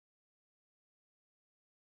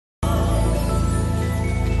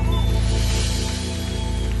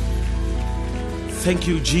Thank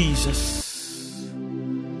you, Jesus.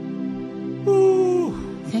 Ooh.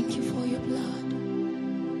 Thank you for your blood.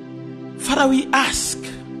 Father, we ask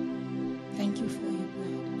Thank you for your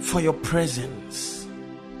blood. for your presence.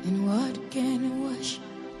 And what can wash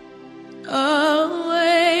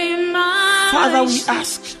away my Father, we sin?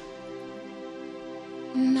 ask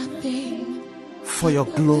Nothing. for your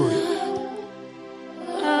glory.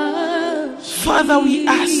 Father, we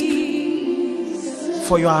ask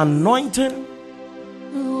for your anointing.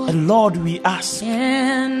 And Lord, we ask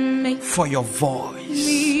for your voice.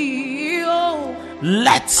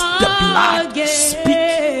 Let the blood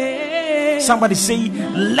speak. Somebody say,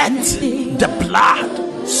 let the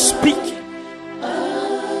blood speak.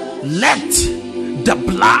 Let the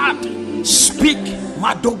blood speak.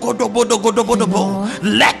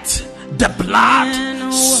 Let the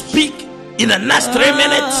blood speak. In the next 3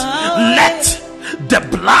 minutes, let the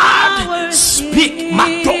blood speak.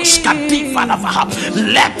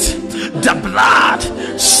 Let the blood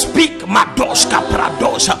speak. Madoska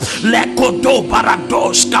pradosa lekodo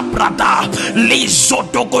baradoska prada lizo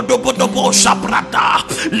dogodobodobosa prada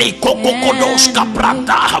likokokodoska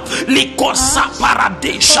prada likosa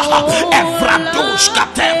paradisha evradoska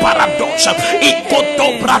te paradosa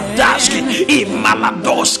ikoto bradaski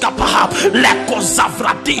imaladoska paha lekosa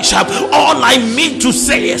vradisha. All I mean to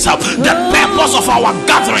say is the purpose of our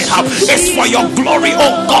gathering is for your glory,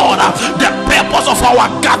 oh God. The purpose of our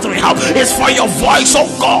gathering is for your voice, oh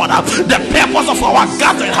God. The purpose of our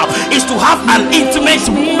gathering is to have an intimate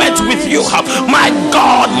moment with you. My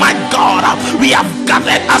God, we have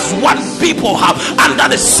gathered as one people under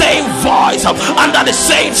the same voice, under the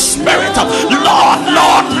same spirit. Lord,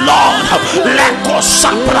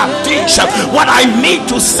 what I mean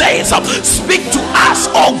to say is speak to us,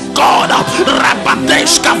 oh God.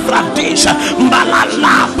 Rabadeshka Vradesha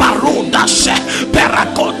Malala Barudashe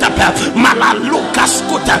Perakota Malaluka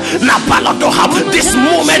Skuta Napaladoha. This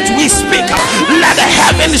moment we speak, let the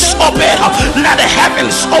heavens open up, let the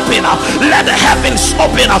heavens open up, let the heavens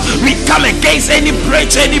open up. We come against any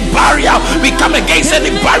breach, any barrier, we come against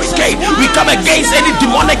any barricade, we come against any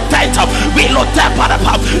demonic tent. We lote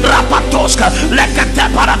parapap rapatoska lekate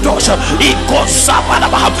paradosha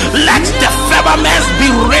ikosaparabah. Let the firmaments be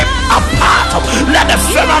ripped apart, let the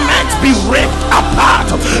firmaments be ripped apart,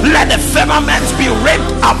 let the firmaments be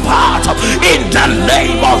ripped apart in the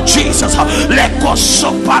name of Jesus.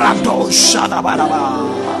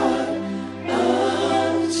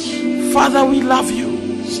 Father, we love you.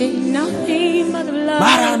 Say nothing but the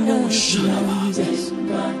blood of Jesus.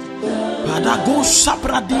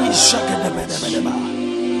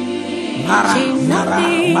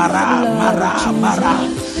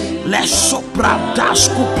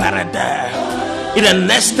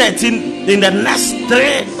 In the next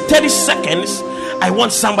 30 seconds, I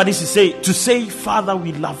want somebody to say, Father,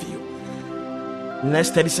 we love you. In the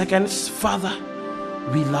next 30 seconds, Father,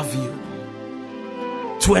 we love you.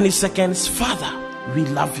 20 seconds, Father, we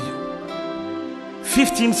love you.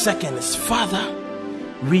 15 seconds, Father,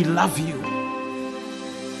 we love you.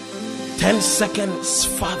 10 seconds,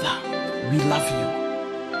 Father, we love you.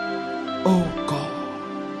 Oh God.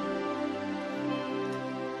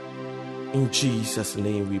 In Jesus'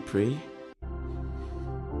 name we pray.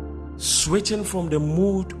 Switching from the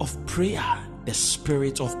mood of prayer, the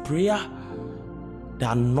spirit of prayer,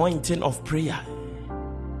 the anointing of prayer,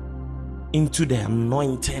 into the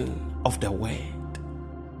anointing of the word.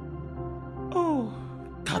 Oh,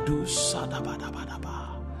 Kadu Sadabadabadaba.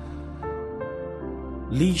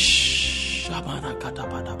 Lish Shabana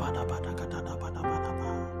Katabadabadabadabadabadabadaba.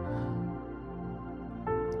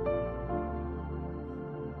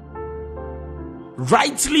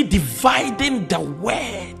 Rightly dividing the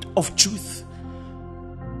word of truth,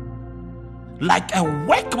 like a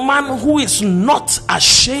workman who is not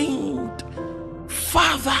ashamed.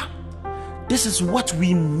 Father, this is what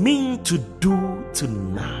we mean to do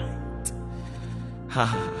tonight.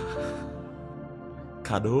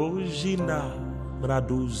 Kadojina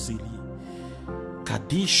Braduzili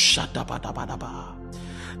Kadisha Dabadabadaba.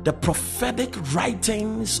 The prophetic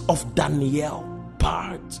writings of Daniye'l,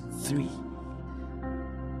 part 3.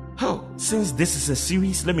 Oh, since this is a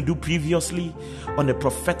series, let me do previously on the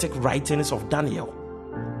prophetic writings of Daniye'l.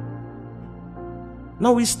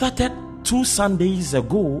 Now, we started 2 Sundays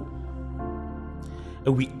ago,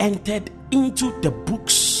 and we entered into the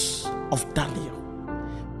books of Daniye'l.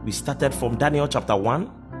 We started from Daniel chapter 1.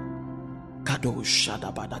 Kadosha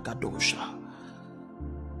Dabada Kadosha.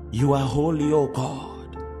 You are holy, O God.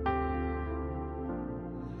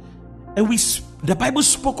 And the Bible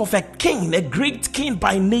spoke of a king, a great king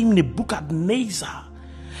by name Nebuchadnezzar.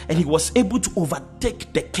 and he was able to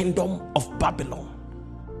overtake the kingdom of Babylon.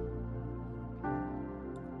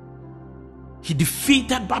 He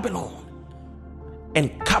defeated Babylon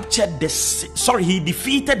and captured he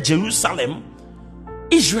defeated Jerusalem,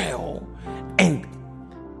 Israel, and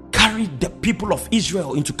carried the people of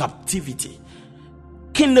Israel into captivity.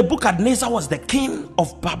 King Nebuchadnezzar was the king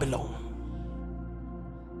of Babylon.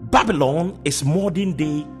 Babylon is modern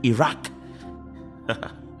day Iraq.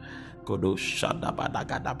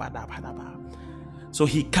 So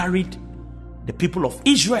he carried the people of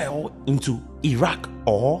Israel into Iraq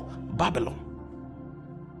or Babylon.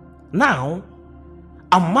 Now,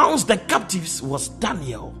 amongst the captives was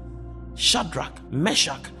Daniel, Shadrach,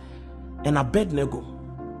 Meshach, and Abednego.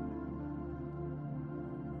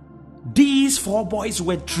 These 4 boys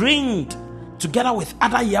were trained together with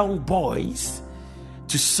other young boys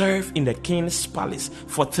to serve in the king's palace.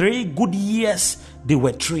 For 3 good years, they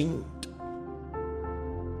were trained.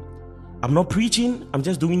 I'm not preaching, I'm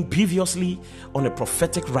just doing previously on the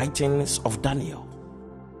prophetic writings of Daniel.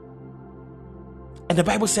 And the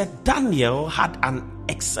Bible said Daniel had an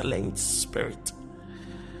excellent spirit.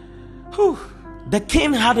 The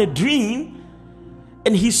king had a dream,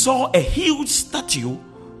 and he saw a huge statue,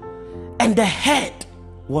 and the head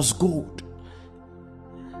was gold.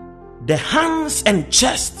 The hands and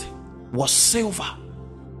chest was silver.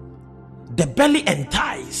 The belly and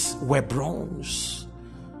thighs were bronze.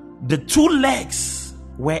 The 2 legs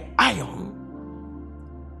were iron,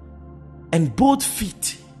 and both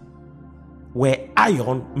feet were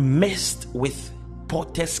iron mixed with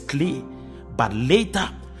potter's clay. But later,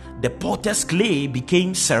 the potter's clay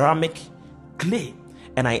became ceramic clay.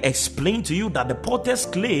 And I explained to you that the potter's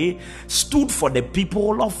clay stood for the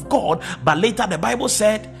people of God. But later the Bible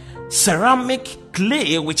said ceramic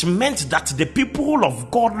clay, which meant that the people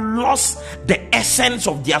of God lost the essence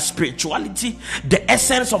of their spirituality, the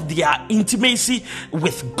essence of their intimacy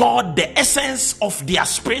with God, the essence of their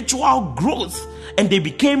spiritual growth, and they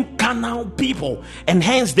became carnal people, and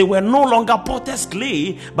hence they were no longer potter's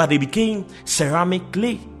clay, but they became ceramic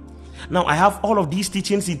clay. Now I have all of these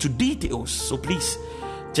teachings into details, so please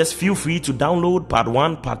just feel free to download part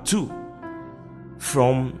 1, part 2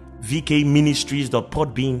 from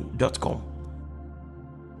vkministries.podbean.com.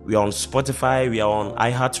 We are on Spotify, we are on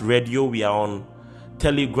iHeartRadio, we are on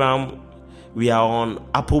Telegram, we are on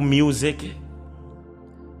Apple Music,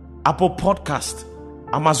 Apple Podcast,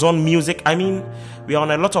 Amazon Music. I mean, we are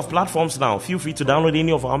on a lot of platforms now. Feel free to download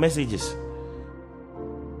any of our messages.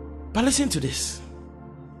 But listen to this.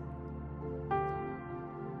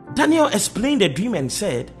 Daniel explained the dream and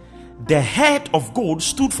said, the head of gold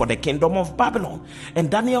stood for the kingdom of Babylon. And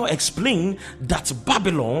Daniel explained that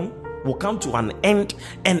Babylon will come to an end,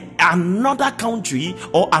 and another country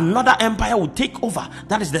or another empire will take over.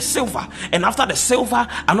 That is the silver. And after the silver,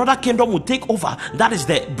 another kingdom will take over. That is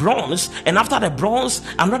the bronze. And after the bronze,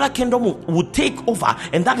 another kingdom will take over.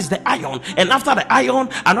 And that is the iron. And after the iron,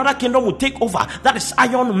 another kingdom will take over. That is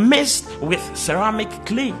iron mixed with ceramic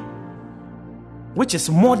clay, which is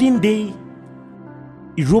modern day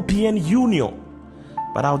European Union.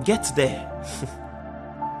 But I'll get there.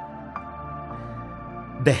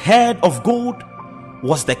 The head of gold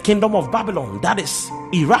was the kingdom of Babylon, that is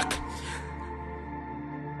Iraq.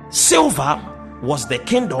 Silver was the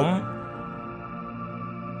kingdom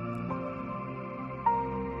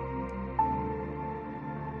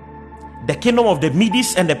of the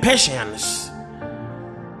Medes and the Persians,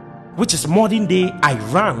 which is modern day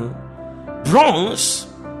Iran. Bronze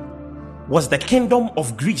was the kingdom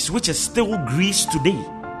of Greece, which is still Greece today.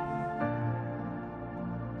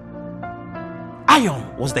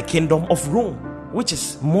 Iron was the kingdom of Rome, which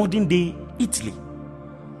is modern day Italy.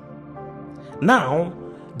 Now,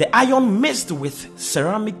 the iron mixed with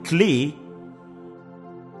ceramic clay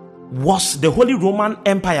was the Holy Roman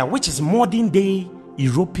Empire, which is modern day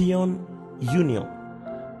European Union.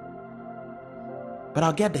 But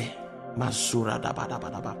I'll get there.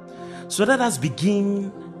 So let us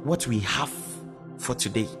begin what we have for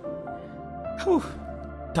today.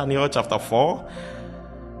 Daniel chapter 4,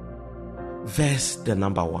 verse the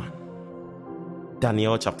number 1.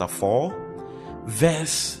 Daniel chapter 4,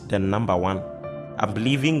 verse the number 1. I'm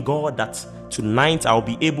believing God that tonight I'll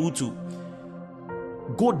be able to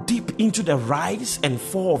go deep into the rise and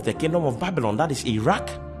fall of the kingdom of Babylon, that is Iraq.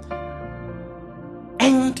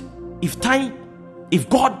 And if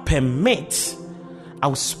God permits,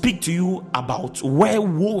 I'll speak to you about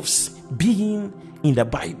werewolves being in the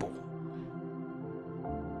Bible.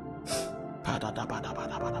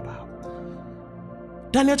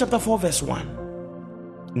 Daniel chapter 4 verse 1.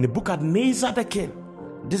 Nebuchadnezzar the king,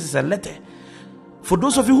 this is a letter For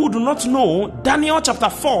those of you who do not know, Daniel chapter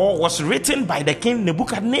 4 was written by the king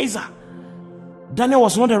Nebuchadnezzar. Daniel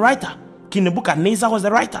was not the writer. King Nebuchadnezzar was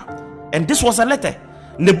the writer. And this was a letter.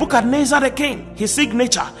 Nebuchadnezzar the king, his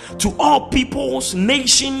signature, to all peoples,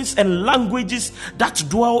 nations, and languages that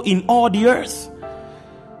dwell in all the earth.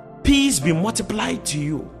 Peace be multiplied to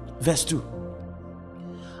you. Verse 2.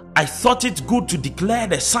 I thought it good to declare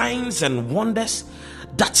the signs and wonders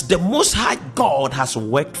that the Most High God has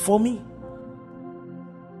worked for me.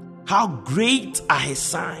 How great are his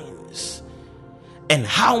signs, and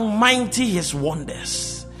how mighty his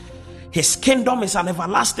wonders. His kingdom is an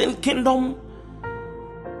everlasting kingdom,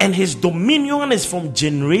 and his dominion is from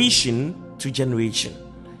generation to generation.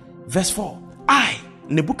 Verse 4. I,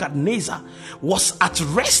 Nebuchadnezzar, was at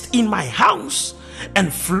rest in my house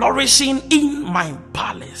and flourishing in my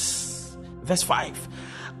palace. Verse 5.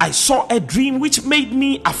 I saw a dream which made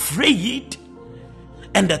me afraid,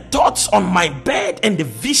 and the thoughts on my bed and the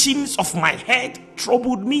visions of my head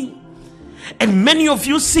troubled me. And many of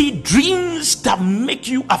you see dreams that make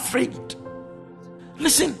you afraid.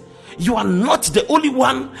 Listen, you are not the only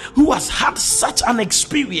one who has had such an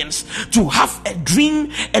experience, to have a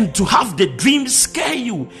dream and to have the dream scare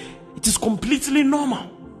you. It is completely normal.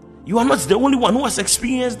 You are not the only one who has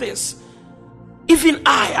experienced this. Even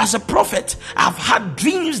I, as a prophet, have had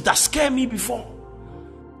dreams that scare me before.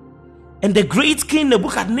 And the great king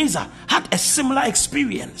Nebuchadnezzar had a similar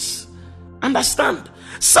experience. Understand?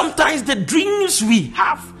 Sometimes the dreams we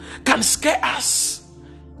have can scare us.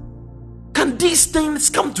 Can these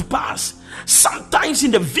things come to pass? Sometimes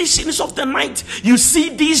in the visions of the night, you see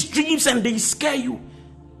these dreams and they scare you.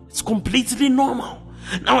 It's completely normal.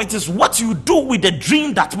 Now it is what you do with the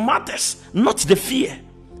dream that matters, not the fear.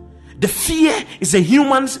 The fear is a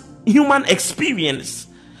human experience.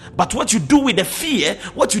 But what you do with the fear,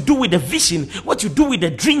 what you do with the vision, what you do with the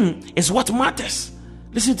dream is what matters.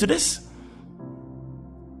 Listen to this.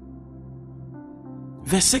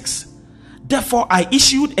 Verse 6. Therefore I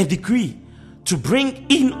issued a decree to bring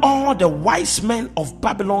in all the wise men of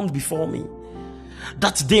Babylon before me,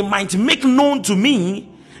 that they might make known to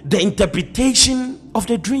me the interpretation of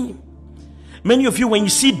the dream. Many of you, when you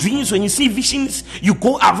see dreams, when you see visions, you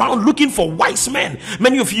go around looking for wise men.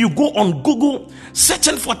 Many of you go on Google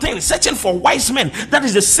searching for things, searching for wise men. That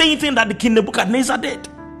is the same thing that the king Nebuchadnezzar did.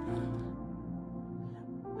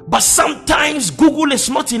 But sometimes Google is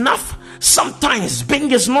not enough. Sometimes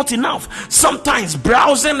Bing is not enough. Sometimes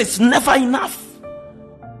browsing is never enough.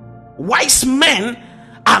 Wise men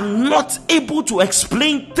are not able to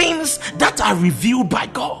explain things that are revealed by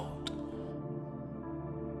God.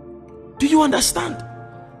 Do you understand?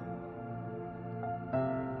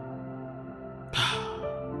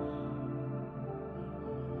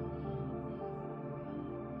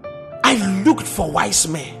 I looked for wise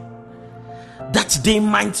men, that they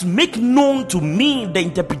might make known to me the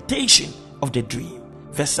interpretation of the dream.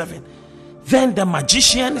 Verse 7. Then the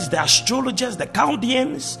magicians, the astrologers, the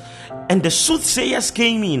Chaldeans, and the soothsayers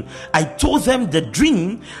came in. I told them the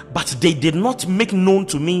dream, but they did not make known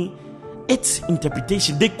to me its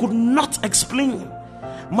interpretation. They could not explain.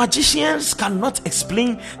 Magicians cannot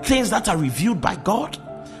explain things that are revealed by God.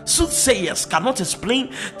 Soothsayers cannot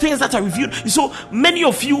explain things that are revealed. So many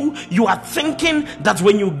of you are thinking that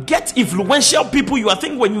when you get influential people, you are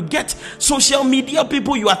thinking when you get social media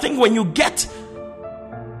people, you are thinking when you get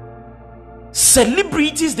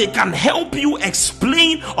celebrities, they can help you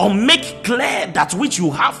explain or make clear that which you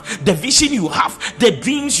have, the vision you have, the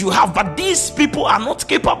dreams you have. But these people are not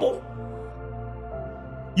capable.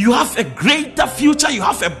 You have a greater future, you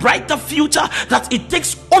have a brighter future, that it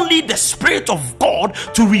takes only the Spirit of God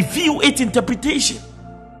to reveal its interpretation.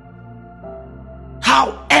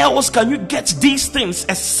 How else can you get these things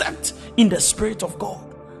except in the Spirit of God?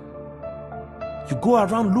 You go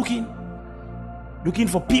around looking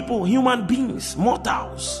for people, human beings,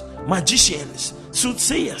 mortals, magicians,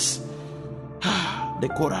 soothsayers. The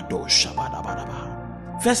Korado Shabadabadaba.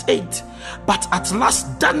 Verse 8. But at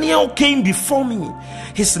last Daniel came before me.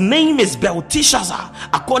 His name is Belteshazzar.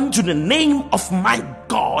 According to the name of my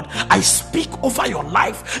God, I speak over your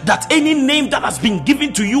life that any name that has been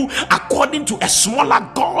given to you according to a smaller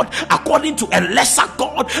God, according to a lesser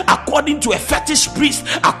God, according to a fetish priest,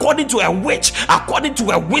 according to a witch, according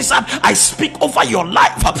to a wizard, I speak over your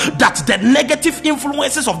life that the negative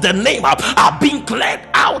influences of the name are being cleared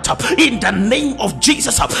out in the name of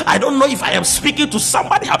Jesus. I don't know if I am speaking to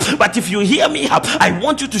somebody, but if you hear me, I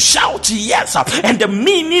want you to shout yes. And the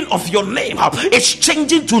meaning of your name is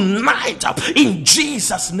changing tonight in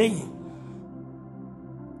Jesus' name.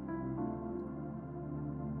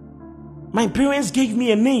 My parents gave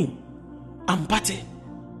me a name, Ampate.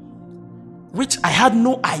 which I had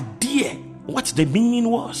no idea what the meaning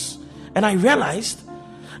was. And I realized,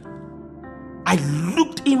 I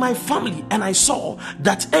looked in my family and I saw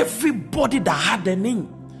that everybody that had a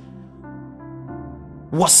name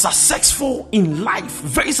was successful in life,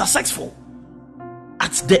 very successful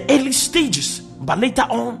at the early stages, but later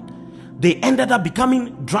on they ended up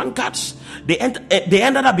becoming drunkards. They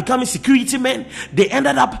ended up becoming security men. They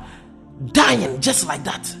ended up dying just like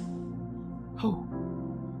that. Oh,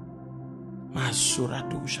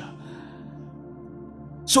 Masuradusha.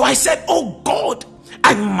 So I said, oh God,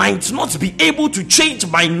 I might not be able to change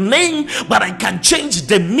my name, but I can change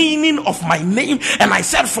the meaning of my name. And I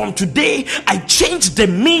said, from today, I change the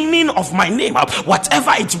meaning of my name,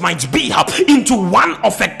 whatever it might be, into one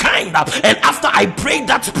of a kind. And after I prayed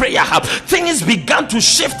that prayer, things began to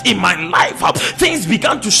shift in my life. Things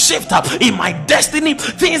began to shift in my destiny.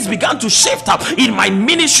 Things began to shift in my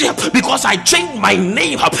ministry, because I changed my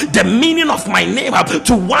name, the meaning of my name,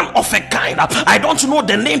 to one of a kind. I don't know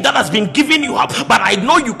the name that has been given you, but I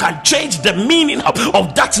know you can change the meaning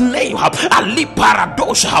of that name. Ali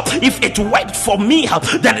Paradosha. If it worked for me,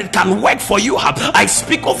 then it can work for you. I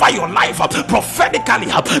speak over your life prophetically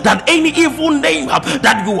that any evil name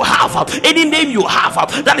that you have, any name you have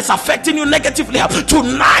that is affecting you negatively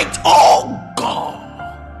tonight, oh God,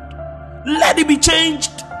 let it be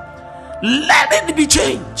changed. Let it be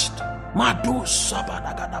changed.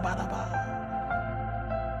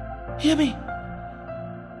 Hear me.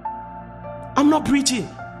 I'm not preaching.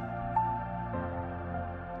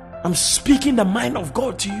 I'm speaking the mind of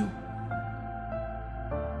God to you.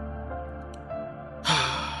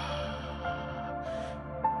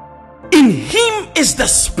 In him is the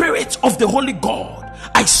spirit of the Holy God.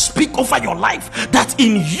 I speak over your life that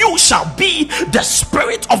in you shall be the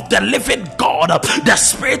spirit of the living God, the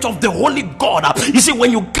spirit of the Holy God. You see,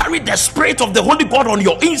 when you carry the spirit of the Holy God on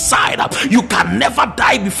your inside, you can never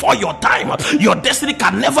die before your time. Your destiny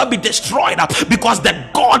can never be destroyed, because the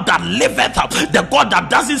God that liveth, the God that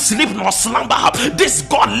doesn't sleep nor slumber, this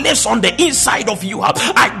God lives on the inside of you.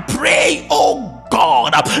 I pray, oh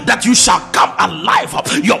God, that you shall come alive.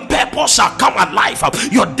 Your purpose shall come alive.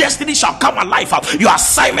 Your destiny shall come alive. Your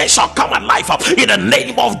assignment shall come alive. In the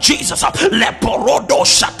name of Jesus. I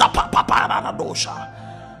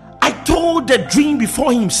told the dream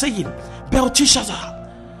before him, saying, Belteshazzar,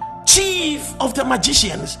 chief of the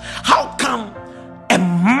magicians, how come a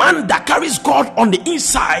man that carries God on the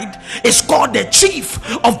inside is called the chief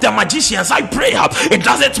of the magicians? I pray, it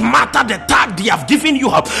doesn't matter the tag they have given you,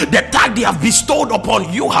 the tag they have bestowed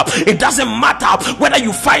upon you. It doesn't matter whether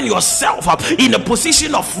you find yourself in a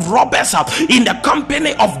position of robbers, in the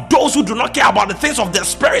company of those who do not care about the things of the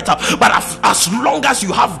spirit, but as long as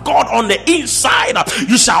you have God on the inside,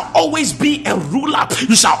 you shall always be a ruler.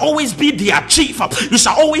 You shall always be their chief. You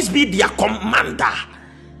shall always be their commander.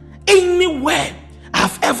 Anywhere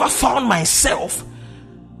I've ever found myself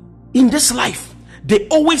in this life, they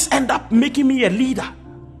always end up making me a leader.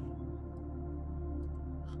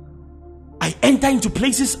 I enter into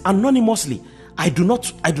places anonymously. I do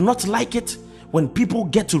not like it when people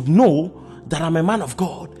get to know that I'm a man of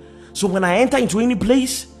God. So when I enter into any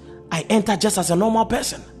place, I enter just as a normal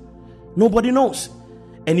person. Nobody knows.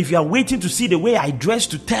 And if you are waiting to see the way I dress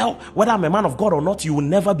to tell whether I'm a man of God or not, you will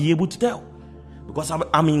never be able to tell. Because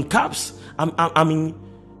I'm in caps, I'm in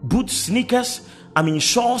boots, sneakers, I'm in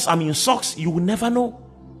shorts, I'm in socks. You will never know.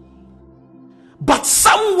 But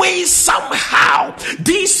some way, somehow,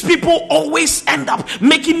 these people always end up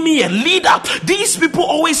making me a leader. These people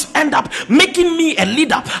always end up making me a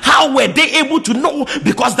leader. How were they able to know?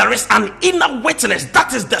 Because there is an inner witness.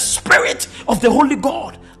 That is the spirit of the Holy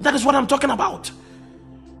God. That is what I'm talking about.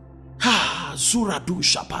 Zuradu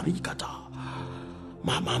Shaparikata.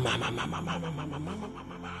 Mama.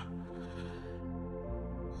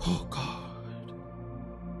 Oh God,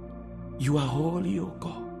 you are holy, oh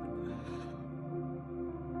God.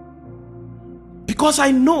 Because I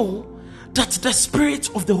know that the spirit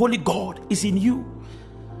of the Holy God is in you,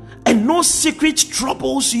 and no secret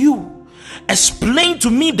troubles you. Explain to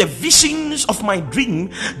me the visions of my dream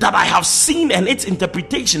that I have seen and its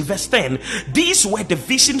interpretation. Verse 10. These were the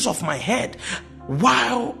visions of my head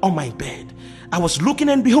while on my bed. I was looking,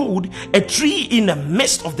 and behold, a tree in the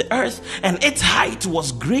midst of the earth, and its height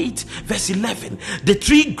was great. Verse 11. The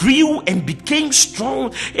tree grew and became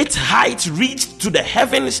strong. Its height reached to the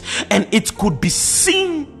heavens, and it could be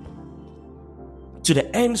seen to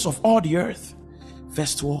the ends of all the earth.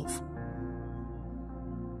 Verse 12.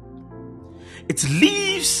 Its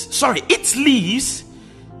leaves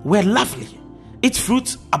were lovely, its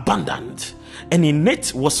fruit abundant, and in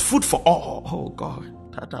it was food for all. Oh God.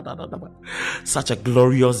 Such a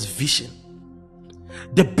glorious vision.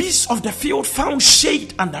 The beasts of the field found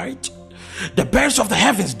shade under it. The birds of the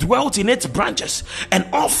heavens dwelt in its branches, and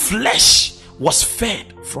all flesh was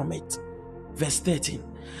fed from it. Verse 13.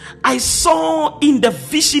 I saw in the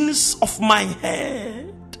visions of my head.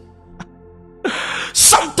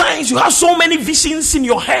 Sometimes you have so many visions in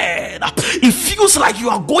your head. It feels like you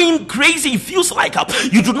are going crazy. It feels like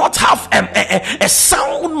you do not have a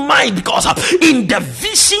sound mind, because in the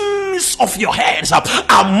visions of your head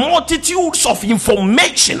are multitudes of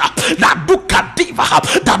information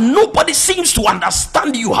that nobody seems to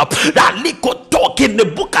understand you. That Liko talk in the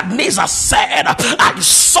book Nebuchadnezzar said, I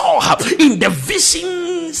saw in the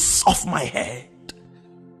visions of my head.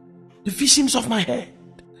 The visions of my head.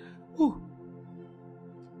 Ooh.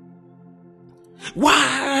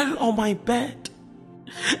 While on my bed,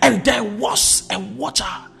 and there was a watcher.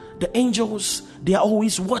 The angels, they are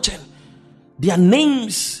always watching. Their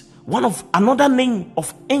names, another name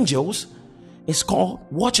of angels is called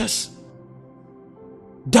watchers.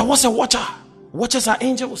 There was a watcher. Watchers are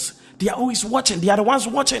angels. They are always watching. They are the ones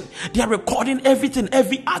watching. They are recording everything,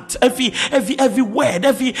 every act, every word,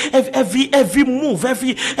 every move,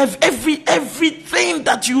 everything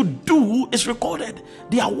that you do is recorded.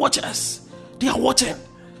 They are watchers. They are watching.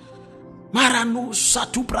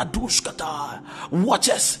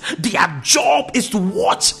 Watchers. Their job is to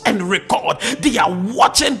watch and record. They are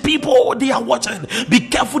watching people. They are watching. Be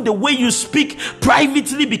careful the way you speak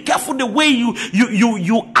privately. Be careful the way you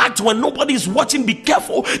act when nobody is watching. Be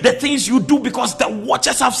careful the things you do, because the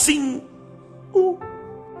watchers have seen. Ooh.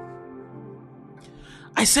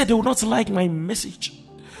 I said they will not like my message.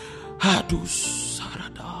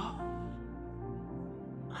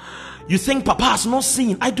 You think Papa has not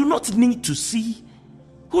seen? I do not need to see.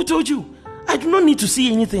 Who told you? I do not need to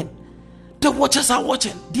see anything. The watchers are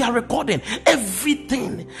watching. They are recording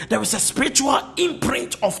everything. There is a spiritual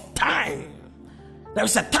imprint of time. There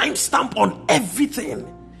is a time stamp on everything.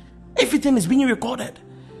 Everything is being recorded.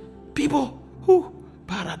 People who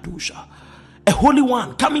paradusha. A holy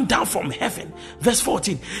one coming down from heaven. Verse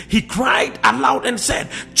 14. He cried aloud and said,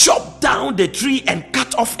 chop down the tree and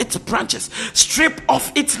cut off its branches, strip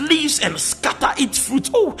off its leaves and scatter its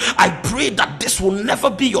fruit. Oh, I pray that this will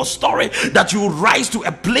never be your story, that you will rise to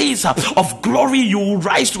a place of glory, you will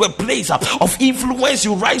rise to a place of influence,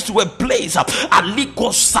 you will rise to a place of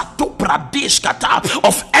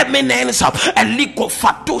eminence,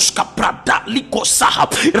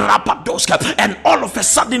 and all of a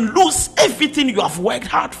sudden lose everything you have worked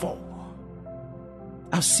hard for.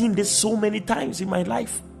 I've seen this so many times in my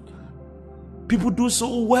life. People do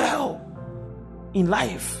so well in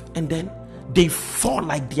life, and then they fall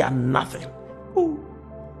like they are nothing. Ooh.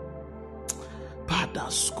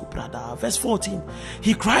 Verse 14.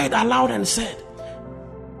 He cried aloud and said,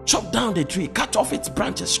 chop down the tree, cut off its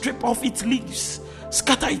branches, strip off its leaves,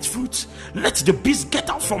 scatter its fruits, let the beasts get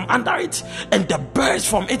out from under it, and the birds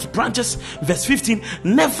from its branches. Verse 15.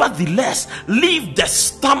 Nevertheless, leave the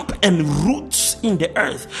stump and roots in the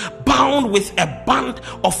earth, bound with a band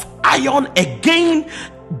of iron again,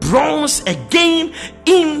 bronze again,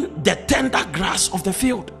 in the tender grass of the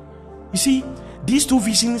field. You see, these two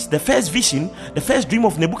visions, the first vision, the first dream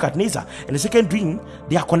of Nebuchadnezzar, and the second dream,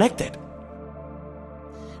 they are connected.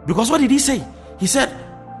 Because what did he say? He said,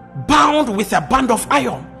 bound with a band of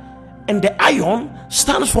iron, and the iron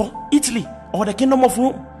stands for Italy, or the kingdom of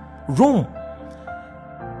Rome.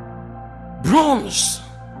 Bronze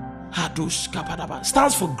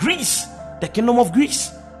stands for Greece, the kingdom of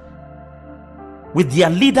Greece, with their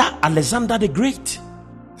leader Alexander the Great.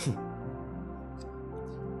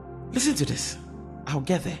 Listen to this. I'll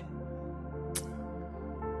get there.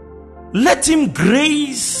 Let him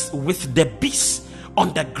graze with the beasts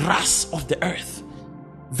on the grass of the earth.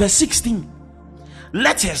 Verse 16.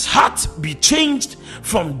 Let his heart be changed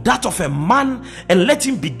from that of a man, and let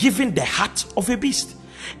him be given the heart of a beast,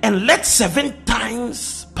 and let 7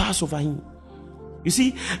 times pass over him. You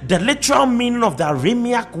see, the literal meaning of the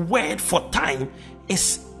Aramaic word for time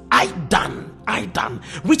is Aidan,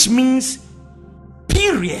 which means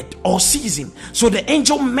period or season. So the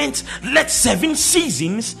angel meant let 7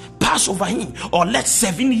 seasons pass over him, or let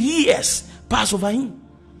 7 years pass over him.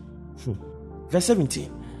 Verse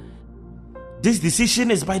 17. This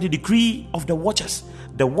decision is by the decree of the watchers.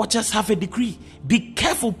 The watchers have a decree. Be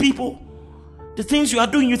careful, people. The things you are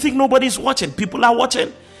doing, you think nobody is watching. People are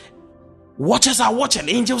watching. Watchers are watching.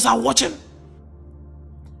 Angels are watching.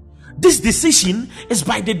 This decision is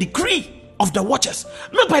by the decree of the watchers,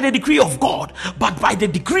 not by the decree of God, but by the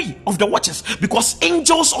decree of the watchers, because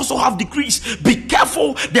angels also have decrees. Be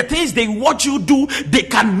careful, the things they watch you do, they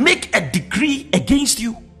can make a decree against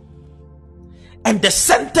you. and the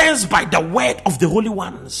sentence by the word of the holy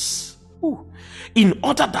ones. Ooh. In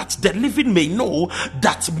order that the living may know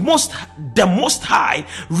that the most high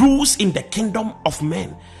rules in the kingdom of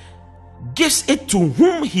men, gives it to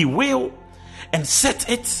whom he will, and sets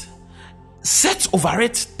over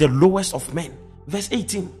it the lowest of men. Verse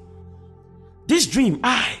 18. This dream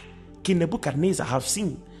I, King Nebuchadnezzar, have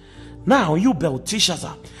seen. Now you,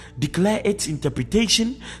 Belteshazzar, declare its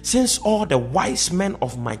interpretation, since all the wise men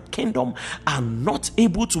of my kingdom are not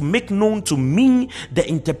able to make known to me the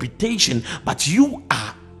interpretation, but you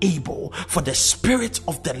are able, for the Spirit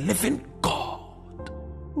of the living God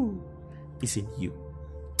is in you.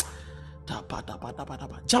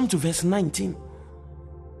 Jump to verse 19.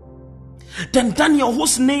 Then Daniel,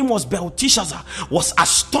 whose name was Belteshazzar, was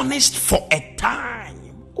astonished for a time.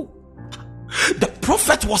 The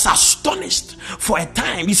prophet was astonished for a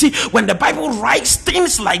time. You see, when the Bible writes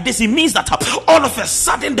things like this, it means that all of a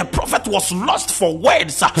sudden the prophet was lost for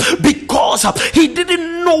words, because he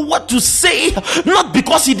didn't know what to say, not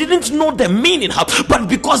because he didn't know the meaning, but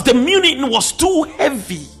because the meaning was too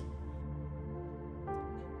heavy.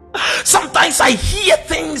 Sometimes I hear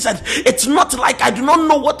things and it's not like I do not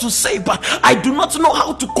know what to say, but I do not know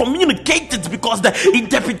how to communicate it because the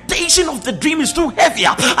interpretation of the dream is too heavy.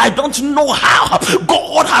 I don't know how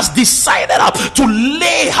God has decided to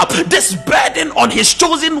lay this burden on his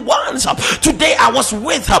chosen ones. Today I was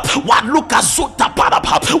with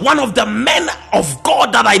one of the men of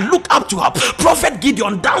God that I look up to, Prophet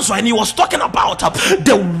Gideon Danso, and he was talking about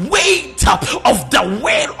the weight of the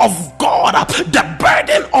will of God, the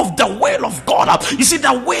burden of the will of God. You see,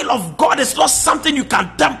 the will of God is not something you can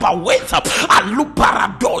tamper with. The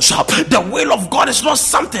will of God is not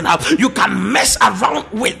something you can mess around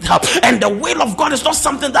with, and the will of God is not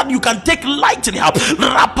something that you can take lightly.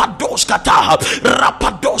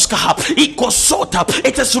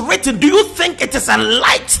 It is written. Do you think it is a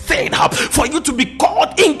light thing for you to be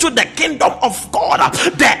called into the kingdom of God?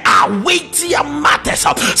 There are weightier matters.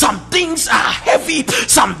 Some things are heavy,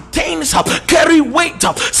 some things carry weight,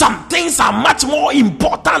 some things are much more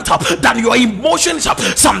important than your emotions.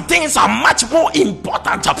 Some things are much more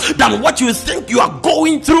important than what you think you are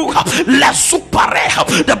going through.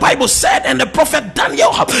 The Bible said, and the prophet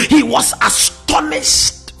Daniel, he was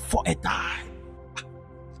astonished for a time.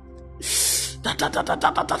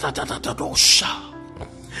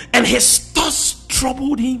 And his thoughts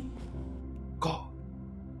troubled him. God.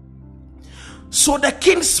 So the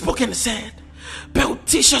king spoke and said,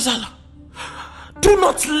 Belteshazzar, do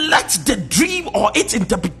not let the dream or its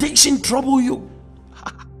interpretation trouble you.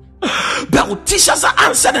 Belteshazzar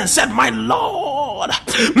answered and said, my Lord,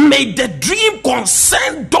 may the dream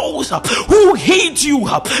concern those who hate you,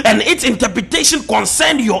 and its interpretation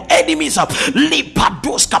concern your enemies.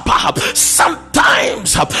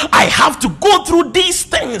 Sometimes I have to go through these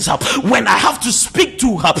things when I have to speak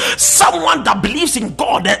to someone that believes in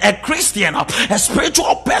God, a Christian, a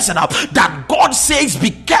spiritual person, that God says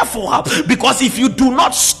be careful, because if you do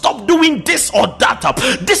not stop doing this or that,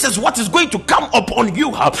 this is what is going to come upon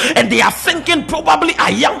you. And they are thinking probably I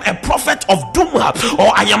am a prophet of doom,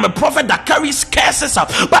 or I am a prophet that carries curses,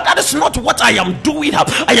 but that is not what I am doing.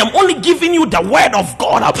 I am only giving you the word of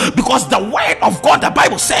God, because the word of God, the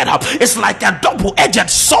Bible said, is like a double-edged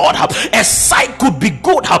sword. A side could be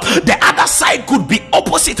good, the other side could be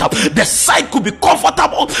opposite. The side could be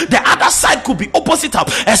comfortable, the other side could be opposite.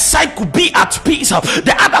 A side could be at peace,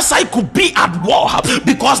 the other side could be at war,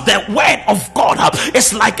 because the word of God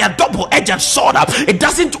is like a double-edged sword. It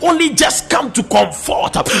doesn't only just come to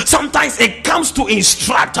comfort, sometimes it comes to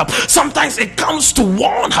instruct, sometimes it comes to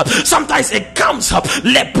warn, sometimes it comes to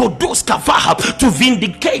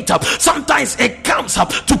vindicate, sometimes it comes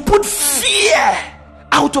to put fear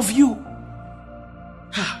out of you.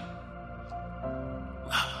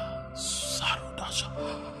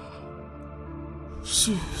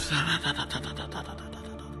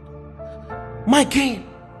 My king,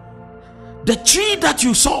 the tree that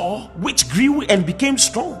you saw, which grew and became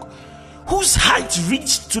strong, whose height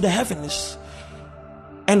reached to the heavens,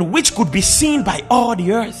 and which could be seen by all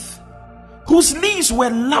the earth, whose leaves were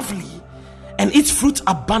lovely and its fruit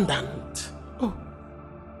abundant,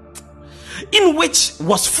 in which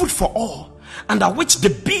was food for all, under which the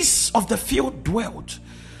beasts of the field dwelt,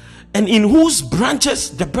 and in whose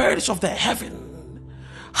branches the birds of the heaven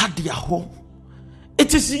had their home.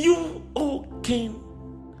 It is you, O king,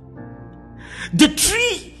 the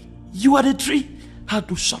tree. You are the tree.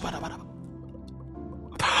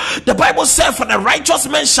 The Bible said, for the righteous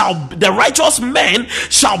man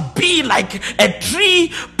shall be like a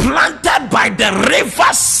tree planted by the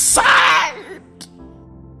riverside.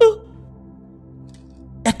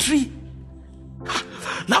 A tree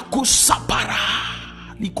La kusapara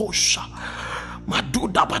likosha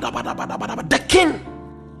maduda bada. The king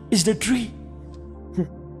is the tree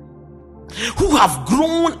who have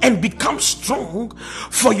grown and become strong,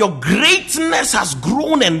 for your greatness has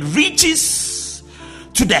grown and reaches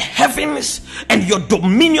to the heavens, and your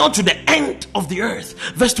dominion to the end of the earth.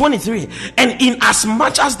 Verse 23. And in as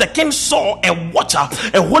much as the king saw a watcher,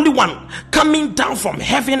 a holy one, coming down from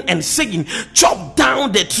heaven and saying, chop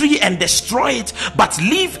down the tree and destroy it, but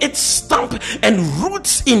leave its stump and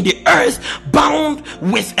roots in the earth, bound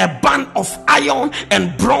with a band of iron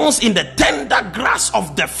and bronze in the tender grass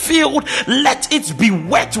of the field. Let it be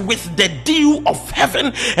wet with the dew of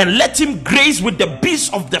heaven, and let him graze with the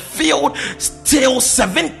beasts of the field till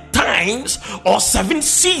 7 times or 7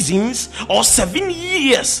 seasons or 7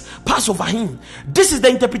 years pass over him. This is the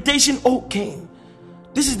interpretation, O king.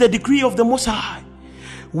 This is the decree of the Most High,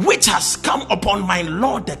 which has come upon my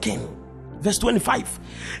lord the king. Verse 25.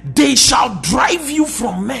 They shall drive you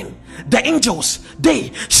from men. The angels,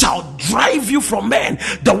 they shall drive you from men.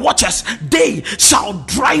 The watchers, they shall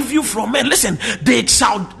drive you from men. Listen,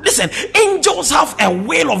 angels have a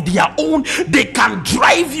will of their own. They can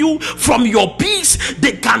drive you from your peace.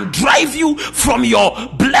 They can drive you from your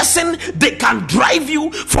blessing. They can drive you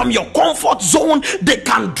from your comfort zone. They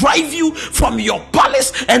can drive you from your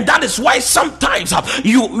palace. And that is why sometimes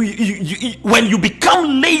you when you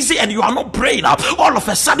become lazy and you are not praying, all of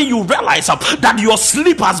a sudden you realize that your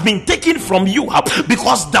sleep has been taken from you,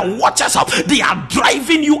 because the watchers, they are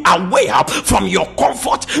driving you away from your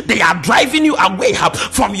comfort. They are driving you away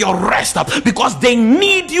from your rest, because they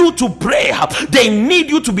need you to pray. They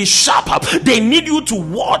need you to be sharp. They need you to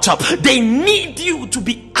watch. They need you to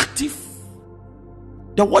be active.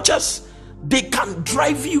 The watchers, they can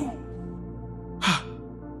drive you.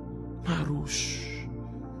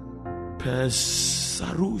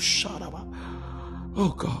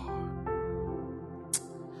 Oh God.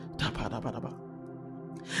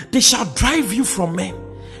 They shall drive you from men.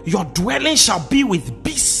 Your dwelling shall be with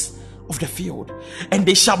beasts of the field, and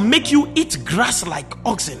they shall make you eat grass like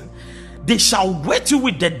oxen. They shall wet you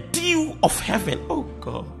with the dew of heaven. Oh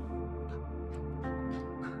God.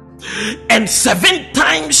 And 7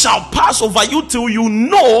 times shall pass over you till you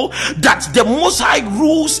know that the Most High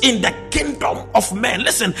rules in the kingdom of men.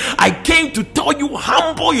 Listen, I came to tell you,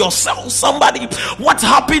 humble yourself. Somebody, what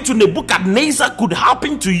happened to Nebuchadnezzar could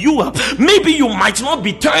happen to you. Maybe you might not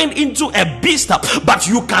be turned into a beast, but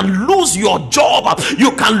you can lose your job.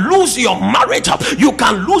 You can lose your marriage. You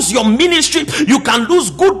can lose your ministry. You can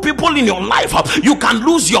lose good people in your life. You can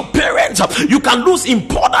lose your parents. You can lose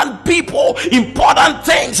important people, important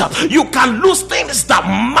things. You can lose things that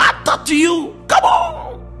matter to you. Come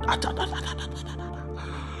on.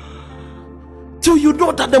 Till you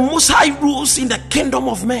know that the Most High rules in the kingdom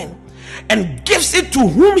of men and gives it to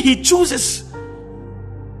whom he chooses.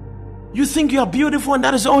 You think you are beautiful and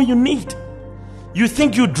that is all you need. You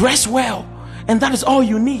think you dress well and that is all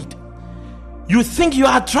you need. You think you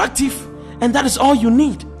are attractive and that is all you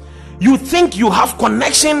need. You think you have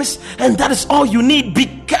connections and that is all you need. Be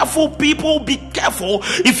careful, people, be careful.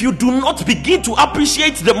 If you do not begin to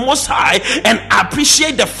appreciate the Most High and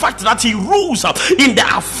appreciate the fact that he rules in the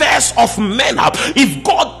affairs of men, if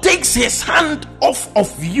God takes his hand off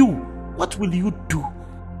of you, what will you do?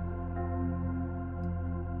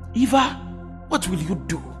 Eva, what will you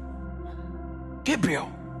do? Gabriel,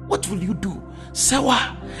 what will you do?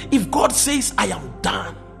 Sewa, if God says I am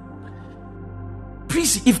done.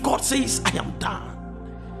 Please, if God says I am done.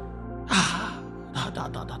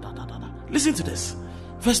 Listen to this.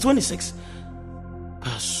 Verse 26.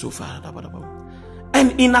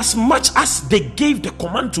 And inasmuch as they gave the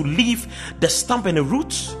command to leave the stump and the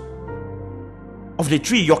roots of the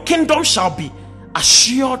tree, your kingdom shall be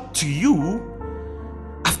assured to you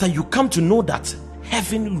after you come to know that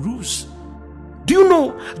heaven rules. Do you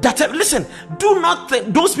know that? Listen, do not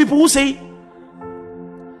think those people who say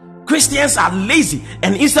Christians are lazy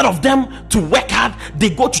and instead of them to work hard, they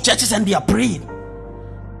go to churches and they are praying.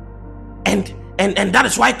 And that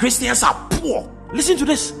is why Christians are poor. Listen to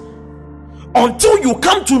this. Until you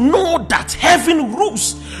come to know that heaven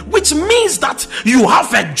rules, which means that you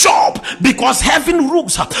have a job because heaven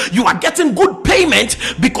rules. You are getting good payment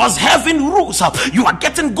because heaven rules. You are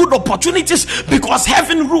getting good opportunities because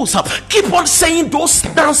heaven rules. Keep on saying those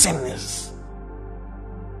nonsense.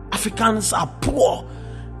 Africans are poor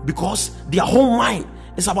because their whole mind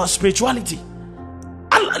is about spirituality.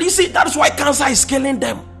 And you see, that's why cancer is killing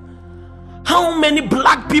them. How many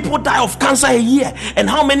black people die of cancer a year, and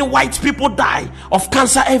how many white people die of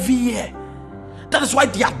cancer every year? That is why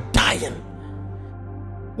they are dying.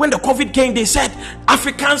 When the COVID came, they said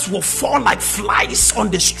Africans will fall like flies on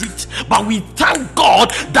the street. But we thank God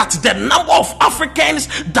that the number of Africans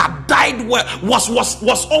that died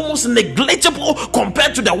was almost negligible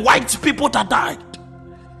compared to the white people that died.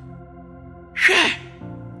 Yeah.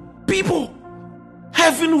 People,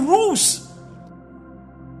 heaven rules.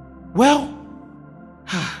 Well,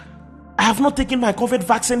 I have not taken my COVID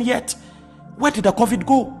vaccine yet. Where did the COVID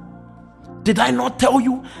go? Did I not tell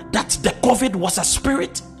you that the COVID was a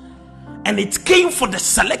spirit? And it came for the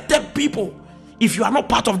selected people. If you are not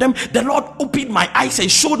part of them, the Lord opened my eyes and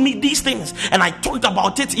showed me these things. And I talked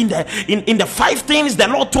about it in the 5 things the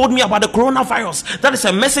Lord told me about the coronavirus. That is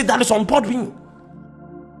a message that is on board me.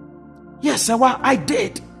 Yes, well, I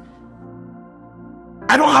did.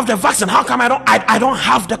 I don't have the vaccine. How come I don't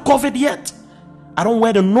have the COVID yet? I don't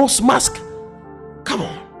wear the nose mask. Come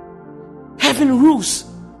on. Heaven rules.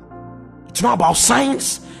 It's not about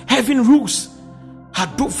science. Heaven rules.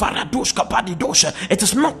 It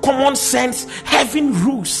is not common sense. Heaven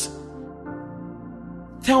rules.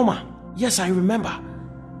 Thelma, yes, I remember.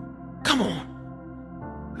 Come on.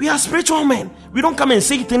 We are spiritual men. We don't come and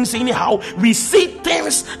say things anyhow. We say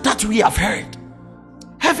things that we have heard.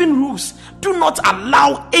 Heaven rules. Do not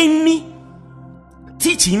allow any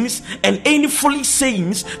teachings and any foolish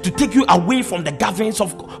sayings to take you away from the gatherings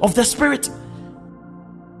of the Spirit.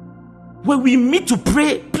 When we meet to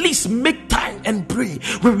pray, please make time and pray.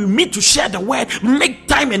 When we meet to share the word, make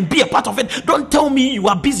time and be a part of it. Don't tell me you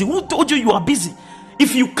are busy. Who told you you are busy?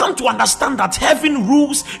 If you come to understand that heaven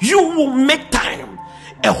rules, you will make time.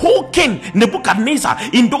 A whole king, Nebuchadnezzar,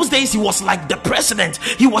 in those days he was like the president.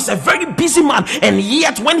 He was a very busy man, and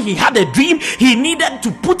yet when he had a dream, he needed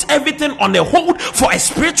to put everything on a hold for a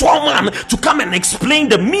spiritual man to come and explain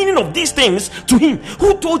the meaning of these things to him.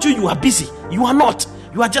 Who told you you are busy? You are not.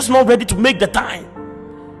 You are just not ready to make the time.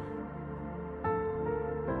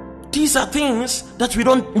 These are things that we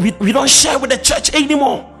don't share with the church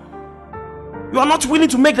anymore. You are not willing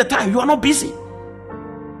to make the time. You are not busy.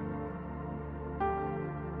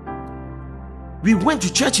 We went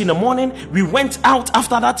to church in the morning. We went out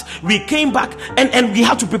after that. We came back and we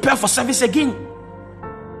had to prepare for service again.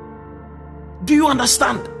 Do you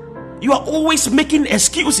understand? You are always making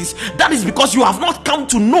excuses. That is because you have not come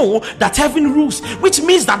to know that heaven rules, which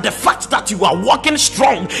means that the fact that you are walking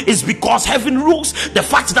strong is because heaven rules. The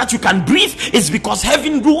fact that you can breathe is because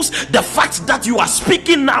heaven rules. The fact that you are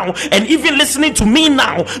speaking now and even listening to me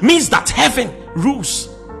now means that heaven rules.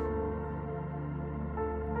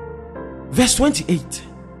 Verse 28.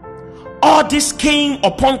 All this came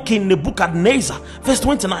upon King Nebuchadnezzar. Verse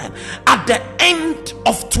 29. At the end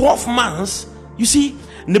of 12 months, you see,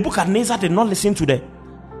 Nebuchadnezzar did not listen to the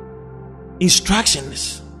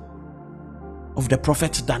instructions of the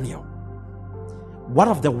prophet Daniel. One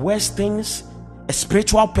of the worst things a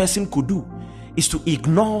spiritual person could do is to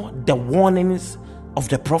ignore the warnings of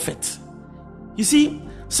the prophet. You see,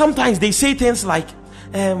 sometimes they say things like,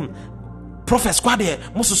 prophets,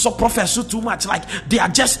 most of prophets do too much, like they are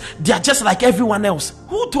just like everyone else.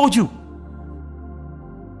 Who told you?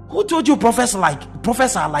 Who told you prophets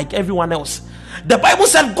are like everyone else? The Bible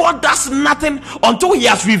said God does nothing until he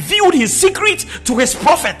has revealed his secret to his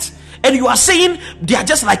prophet. And you are saying they are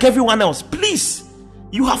just like everyone else. Please,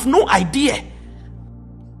 you have no idea.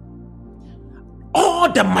 All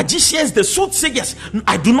the magicians, the soothsayers,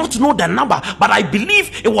 I do not know the number, but I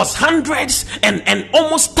believe it was hundreds and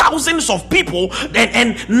almost thousands of people,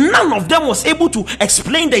 and none of them was able to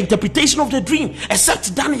explain the interpretation of the dream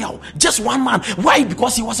except Daniel, just one man. Why?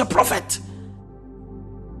 Because he was a prophet.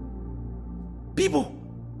 People,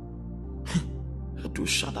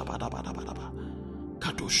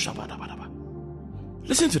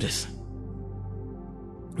 listen to this.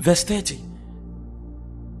 Verse 30.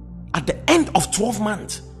 At the end of 12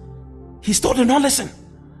 months, he still did not listen.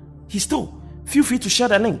 He still. Feel free to share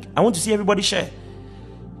the link. I want to see everybody share.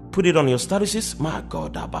 Put it on your statuses. My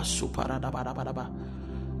God.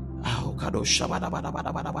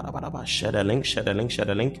 Share the link. Share the link. Share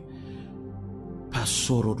the link.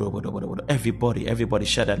 Everybody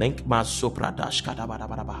share the link.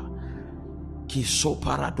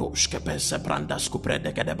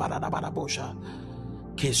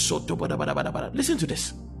 Listen to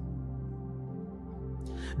this.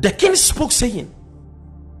 The king spoke, saying,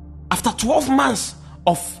 after 12 months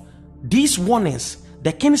of these warnings,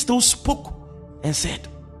 the king still spoke and said,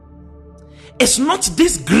 it's not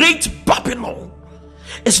this great Babylon,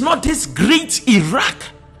 it's not this great Iraq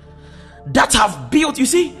that have built. You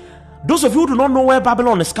see, those of you who do not know where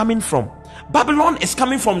Babylon is coming from, Babylon is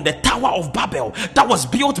coming from the Tower of Babel that was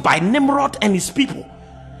built by Nimrod and his people.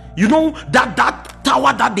 You know that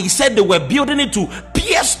tower that they said they were building it to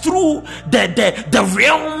pierce through the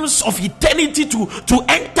realms of eternity to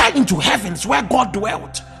enter into heavens where God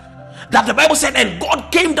dwelt. That the Bible said, and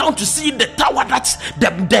God came down to see the tower that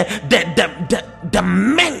the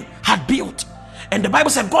men had built. And the Bible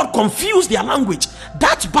said God confused their language.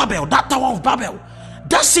 That's Babel, that Tower of Babel.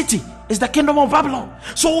 That city is the kingdom of Babylon.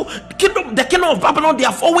 So the kingdom of Babylon, they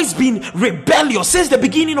have always been rebellious since the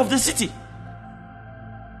beginning of the city.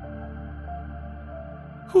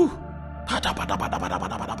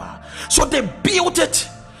 So they built it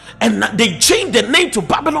and they changed the name to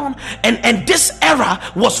Babylon, and this era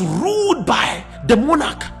was ruled by the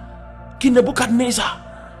monarch King Nebuchadnezzar.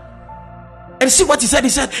 And see what he said? He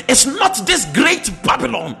said, it's not this great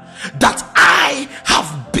Babylon that I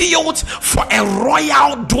have built for a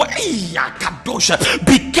royal dwelling.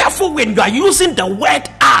 Be careful when you are using the word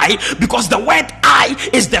I, because the word I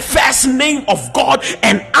is the first name of God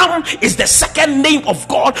and Am is the second name of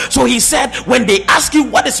God. So he said, when they ask you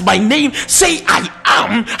what is my name, say I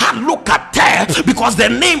am. And look at there, because the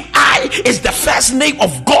name I is the first name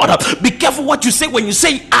of God. Be careful what you say when you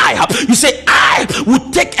say I. You say I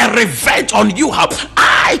will take a revenge on you.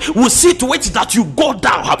 I will see to it that you go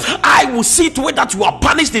down. I will see to it that you are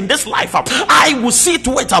punished in this life. I will see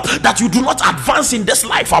to it that you do not advance in this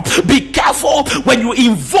life. Be careful when you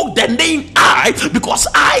invoke the name I, because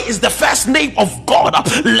I is the first name of God.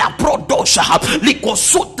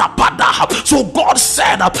 So God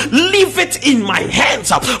said, leave it in my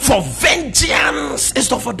hands, for vengeance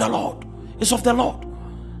is of the Lord. It's of the Lord.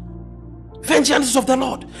 Vengeance is of the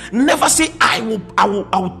Lord. Never say I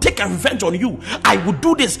will take a revenge on you. I will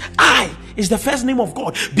do this. I is the first name of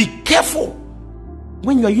God. Be careful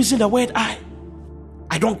when you are using the word I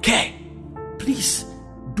don't care. Please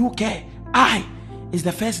do care. I is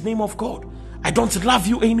the first name of God. I don't love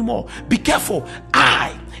you anymore. Be careful.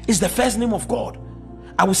 I is the first name of God.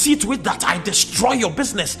 I will see to it that I destroy your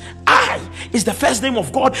business. I is the first name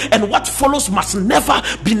of God, and what follows must never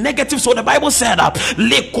be negative. So the Bible said, let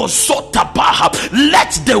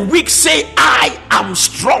the weak say I am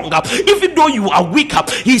strong. Even though you are weak,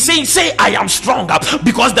 he's saying say I am strong,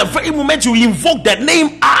 because the very moment you invoke the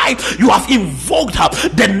name I, you have invoked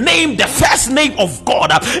the name, the first name of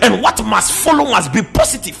God, and what must follow must be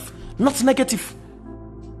positive, not negative.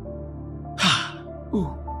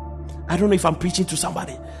 I don't know if I'm preaching to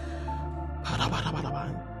somebody.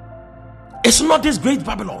 It's not this great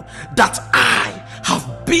Babylon that I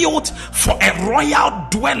have built for a royal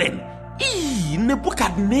dwelling.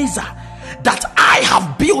 Nebuchadnezzar, that I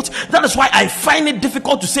have built. That is why I find it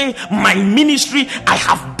difficult to say my ministry, I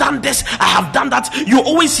have done this, I have done that. You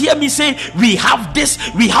always hear me say we have this,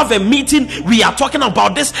 we have a meeting, we are talking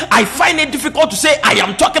about this. I find it difficult to say I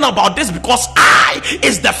am talking about this, because I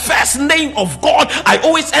is the first name of God. I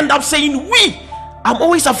always end up saying we. I'm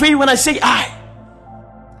always afraid when I say I.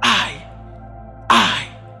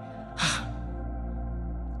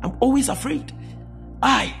 I'm always afraid.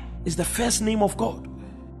 I is the first name of God.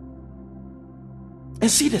 And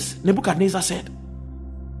see this, Nebuchadnezzar said,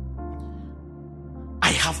 I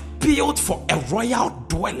have built for a royal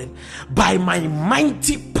dwelling by my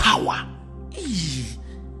mighty power.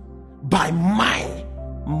 By my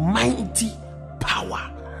mighty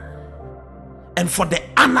power, and for the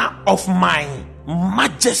honor of my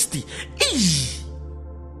majesty.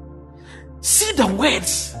 See the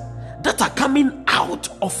words that are coming out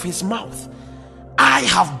of his mouth. I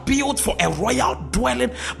have built for a royal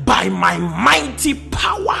dwelling by my mighty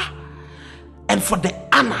power and for the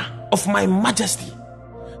honor of my majesty.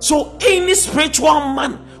 So any spiritual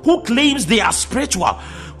man who claims they are spiritual,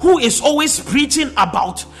 who is always preaching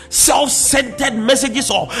about self-centered messages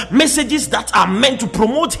or messages that are meant to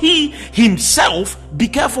promote he himself, be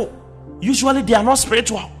careful. Usually they are not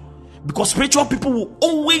spiritual, because spiritual people will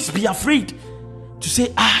always be afraid to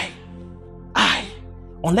say I,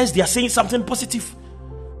 unless they are saying something positive.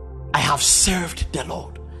 I have served the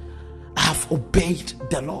Lord, I have obeyed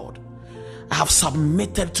the Lord, I have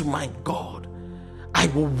submitted to my God, I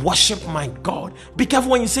will worship my God. Be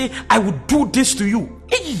careful when you say I will do this to you.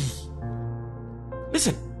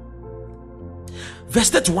 Listen,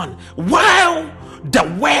 verse 31. While the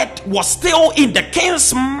word was still in the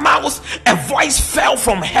king's mouth, a voice fell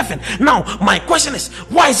from heaven. Now my question is,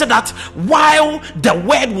 why is it that while the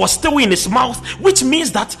word was still in his mouth, which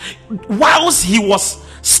means that whilst he was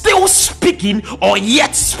still speaking, or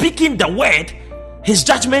yet speaking the word, his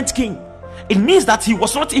judgment came. It means that he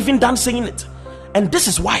was not even done saying it. And this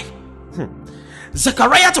is why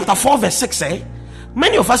Zechariah chapter 4 verse 6 say,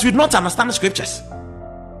 many of us would not understand the scriptures.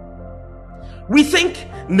 We think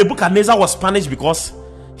Nebuchadnezzar was punished because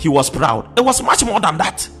he was proud. It was much more than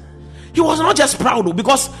that. He was not just proud,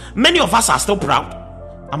 because many of us are still proud.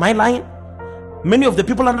 Am I lying? Many of the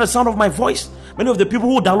people under the sound of my voice, many of the people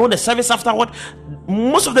who download the service afterward,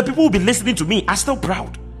 most of the people who will be listening to me are still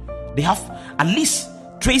proud. They have at least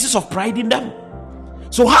traces of pride in them.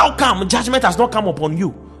 So how come judgment has not come upon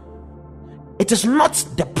you? It is not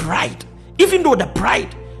the pride, even though the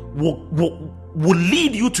pride will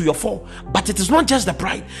lead you to your fall, but it is not just the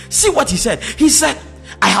pride. See what he said. He said,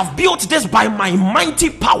 I have built this by my mighty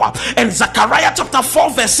power. And Zechariah chapter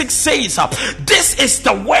 4 verse 6 says, this is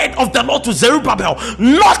the word of the Lord to Zerubbabel,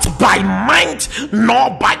 not by might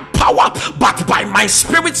nor by power, but by my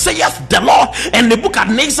spirit, saith the Lord. And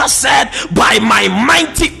Nebuchadnezzar said, by my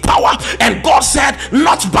mighty power. And God said,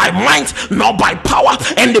 not by might nor by power.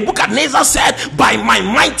 And Nebuchadnezzar said, by my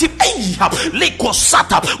mighty,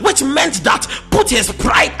 which meant that put his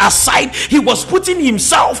pride aside. He was putting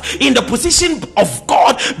himself in the position of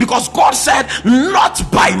God, because God said, not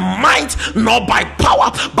by might nor by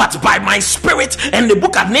power, but by my spirit. And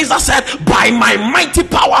Nebuchadnezzar said, by my mighty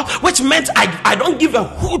power, which meant I don't give a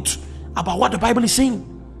hoot about what the Bible is saying.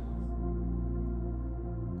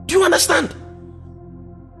 Do you understand?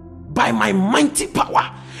 By my mighty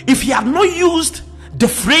power. If he had not used the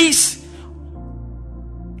phrase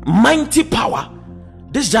mighty power,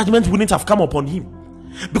 this judgment wouldn't have come upon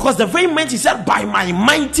him. Because the very moment he said, by my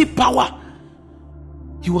mighty power,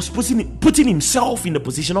 he was putting himself in the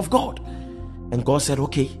position of God. And God said,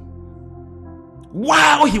 okay.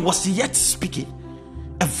 While he was yet speaking,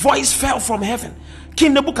 a voice fell from heaven.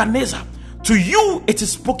 King Nebuchadnezzar, to you it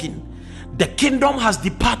is spoken, the kingdom has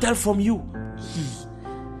departed from you.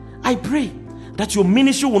 I pray that your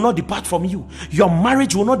ministry will not depart from you, your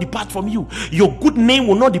marriage will not depart from you, your good name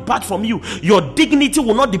will not depart from you, your dignity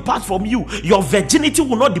will not depart from you, your virginity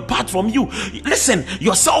will not depart from you. Listen,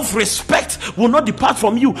 your self-respect will not depart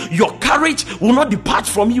from you, your courage will not depart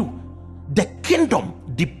from you. The kingdom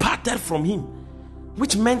departed from him,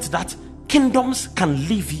 which meant that kingdoms can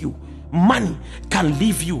leave you, money can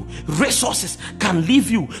leave you, resources can leave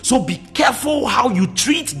you. So be careful how you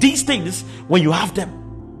treat these things when you have them.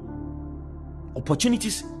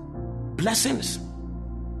 Opportunities, blessings,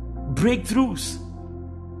 breakthroughs.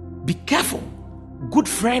 Be careful. Good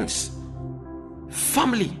friends,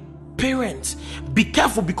 family, parents. Be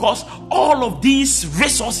careful, because all of these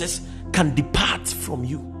resources can depart from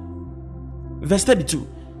you. Verse 32.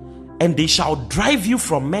 And they shall drive you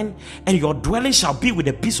from men, and your dwelling shall be with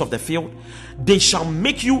the beasts of the field. They shall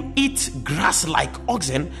make you eat grass like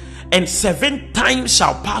oxen, and 7 times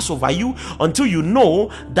shall pass over you, until you know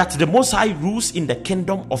that the Most High rules in the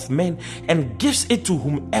kingdom of men and gives it to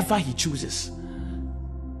whomever he chooses.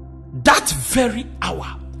 That very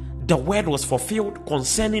hour, the word was fulfilled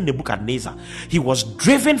concerning Nebuchadnezzar. He was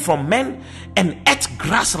driven from men and ate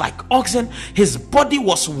grass like oxen. His body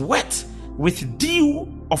was wet with dew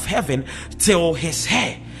of heaven, till his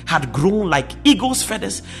hair had grown like eagle's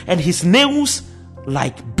feathers, and his nails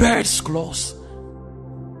like bird's claws.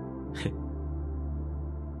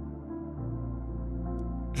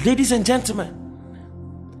 Ladies and gentlemen,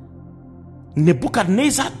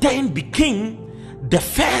 Nebuchadnezzar then became the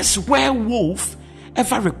first werewolf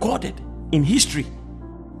ever recorded in history.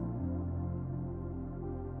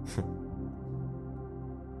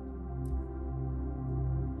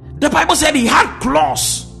 The Bible said he had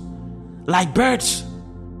claws like birds.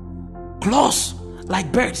 Claws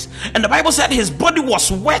like birds. And the Bible said his body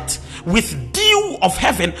was wet with dew of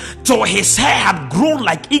heaven, till his hair had grown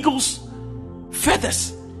like eagle's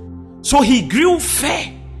feathers. So he grew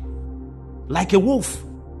fair like a wolf.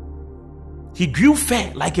 He grew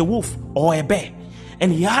fair like a wolf or a bear.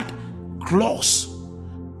 And he had claws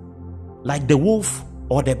like the wolf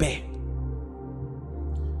or the bear.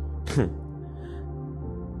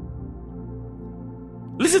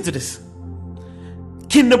 Listen to this.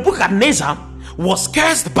 King Nebuchadnezzar was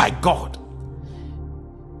cursed by God.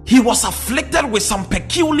 He was afflicted with some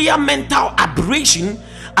peculiar mental aberration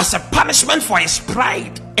as a punishment for his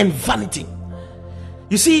pride and vanity.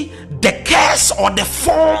 You see, the curse or the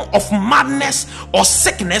form of madness or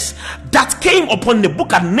sickness that came upon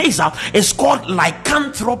Nebuchadnezzar is called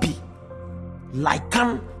lycanthropy.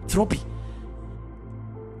 Lycanthropy.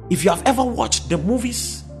 If you have ever watched the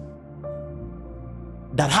movies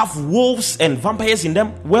that have wolves and vampires in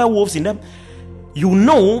them, werewolves in them, you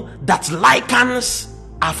know that lycans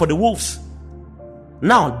are for the wolves.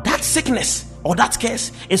 Now, that sickness or that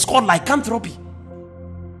curse is called lycanthropy.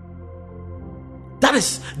 That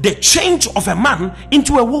is the change of a man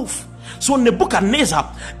into a wolf. So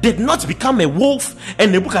Nebuchadnezzar did not become a wolf,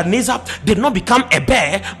 and Nebuchadnezzar did not become a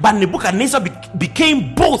bear, but Nebuchadnezzar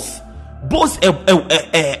became both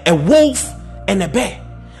a wolf and a bear,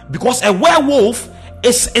 because a werewolf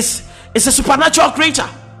is a supernatural creature.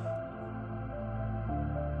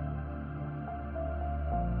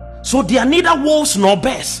 So they are neither wolves nor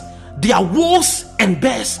bears. They are wolves and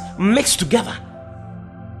bears mixed together.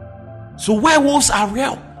 So werewolves are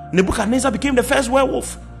real. Nebuchadnezzar became the first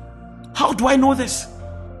werewolf. How do I know this?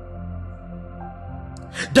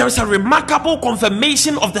 There is a remarkable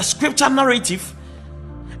confirmation of the scripture narrative,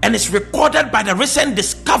 and it's recorded by the recent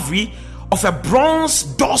discovery of a bronze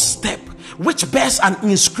doorstep which bears an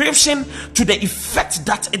inscription to the effect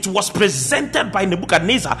that it was presented by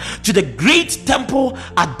Nebuchadnezzar to the great temple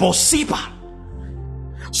at Borseba.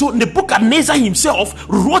 So Nebuchadnezzar himself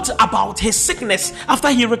wrote about his sickness after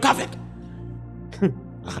he recovered.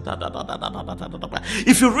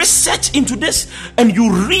 If you research into this and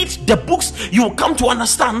you read the books, you will come to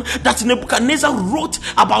understand that Nebuchadnezzar wrote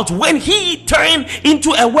about when he turned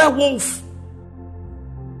into a werewolf.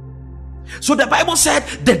 So the Bible said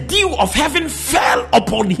the dew of heaven fell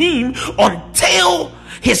upon him until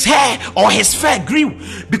his hair or his fur grew,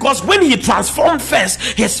 because when he transformed first,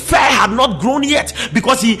 his fur had not grown yet,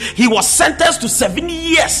 because he was sentenced to 70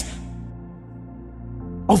 years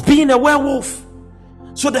of being a werewolf.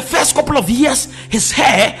 So the first couple of years, his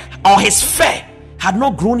hair or his fur had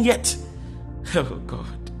not grown yet. Oh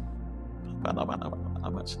God.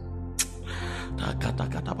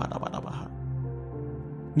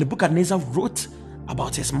 Nebuchadnezzar wrote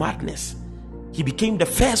about his madness. He became the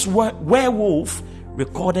first werewolf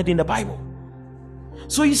recorded in the Bible.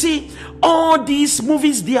 So you see, all these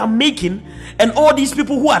movies they are making, and all these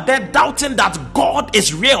people who are there doubting that God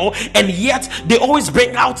is real, and yet they always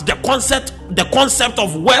bring out the concept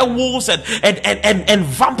of werewolves and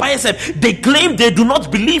vampires, and they claim they do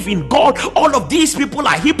not believe in God. All of these people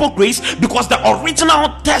are hypocrites, because the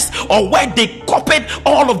original text or where they copied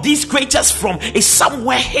all of these creatures from is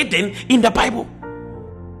somewhere hidden in the Bible.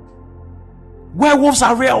 Werewolves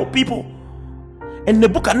are real, people. And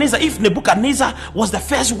Nebuchadnezzar, if Nebuchadnezzar was the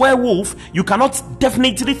first werewolf, you cannot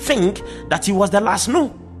definitely think that he was the last.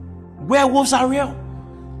 No, werewolves are real.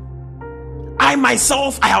 I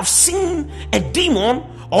myself, I have seen a demon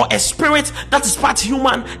or a spirit that is part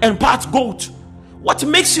human and part goat. What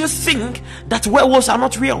makes you think that werewolves are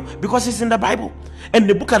not real? Because it's in the Bible, and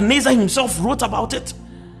Nebuchadnezzar himself wrote about it.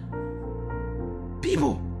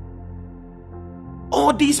 People,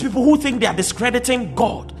 all these people who think they are discrediting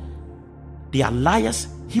God, they are liars,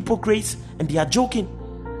 hypocrites, and they are joking.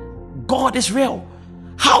 God is real.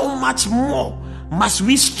 How much more must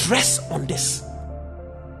we stress on this?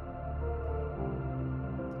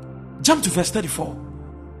 Jump to verse 34.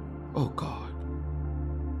 Oh God.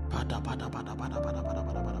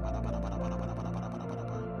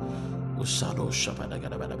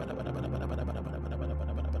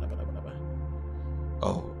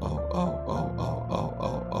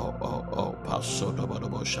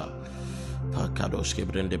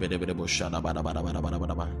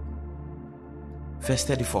 Verse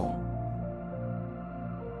 34.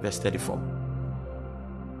 Verse 34.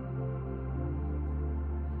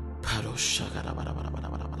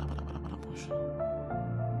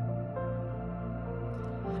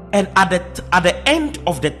 And at the end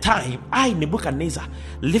of the time, I, Nebuchadnezzar,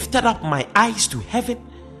 lifted up my eyes to heaven,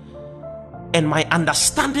 and my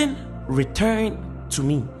understanding returned to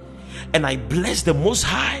me, and I blessed the Most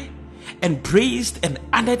High, and praised and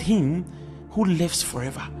honored him who lives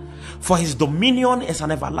forever. For his dominion is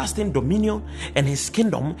an everlasting dominion, and his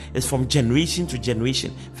kingdom is from generation to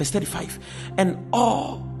generation. Verse 35. And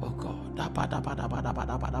all, oh God,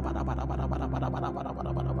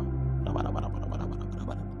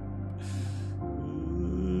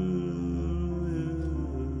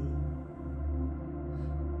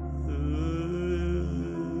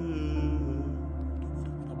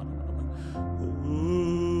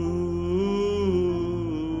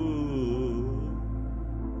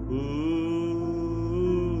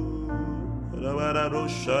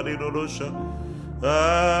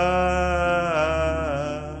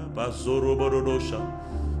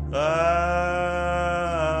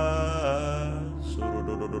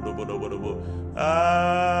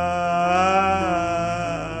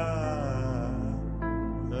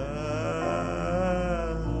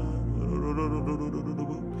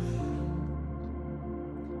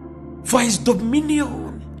 for his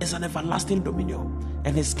dominion is an everlasting dominion,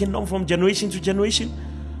 and his kingdom from generation to generation.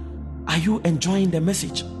 Are you enjoying the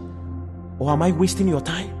message, or am I wasting your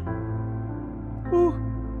time? Ooh.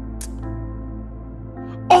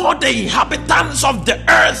 All the inhabitants of the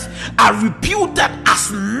earth are reputed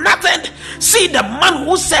as nothing. See, the man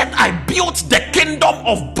who said, I built the kingdom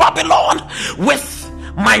of Babylon with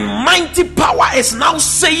my my mighty power is now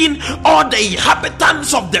saying all the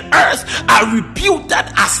inhabitants of the earth are reputed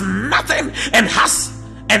as nothing, and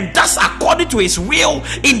thus according to his will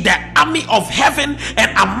in the army of heaven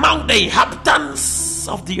and among the inhabitants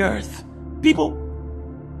of the earth. People,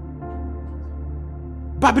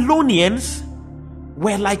 Babylonians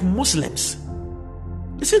were like Muslims.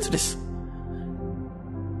 Listen to this.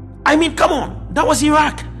 I mean, come on, that was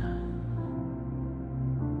Iraq.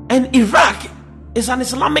 And Iraq is an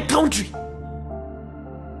Islamic country.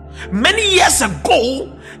 Many years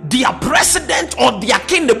ago, their president or their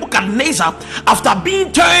king Nebuchadnezzar, after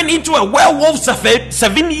being turned into a werewolf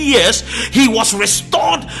 7 years, he was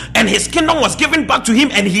restored and his kingdom was given back to him,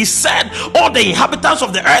 and he said all the inhabitants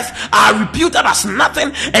of the earth are reputed as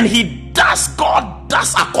nothing, and God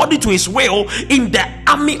does according to his will in the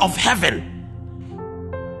army of heaven.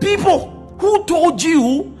 People, who told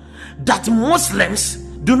you that Muslims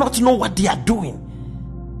do not know what they are doing?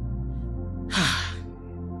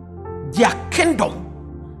 Their kingdom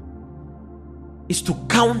is to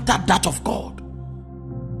counter that of God.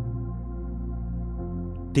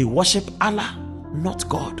 They worship Allah, not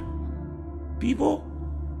God. People,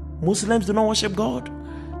 Muslims do not worship God,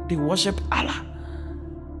 they worship Allah.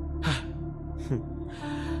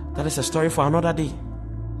 That is a story for another day.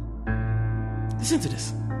 Listen to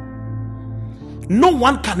this. No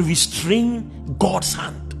one can restrain God's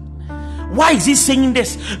hand. Why is he saying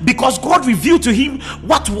this? Because God revealed to him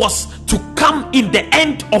what was to come in the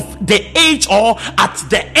end of the age, or at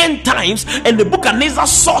the end times, and Nebuchadnezzar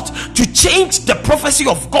sought to change the prophecy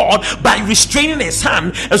of God by restraining his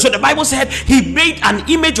hand. And so the Bible said he made an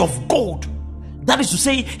image of gold. That is to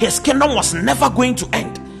say, his kingdom was never going to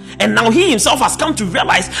end. And now he himself has come to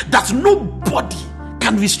realize that nobody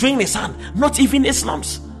can restrain his hand, not even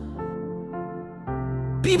Islam's.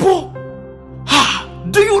 People,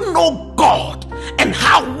 do you know God? And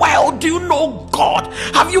how well do you know God?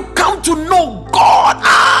 Have you come to know God?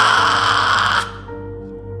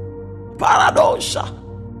 Paradoxa.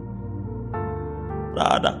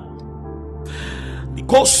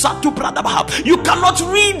 You cannot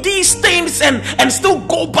read these things and still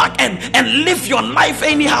go back and live your life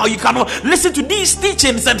anyhow. You cannot listen to these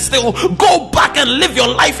teachings and still go back and live your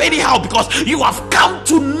life anyhow, because you have come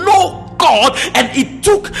to know God. And it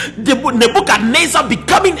took Nebuchadnezzar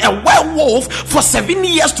becoming a werewolf for 7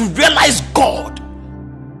 years to realize God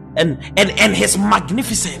and his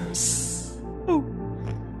magnificence.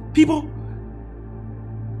 People,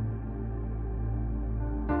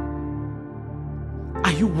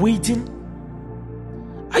 are you waiting?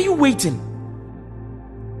 Are you waiting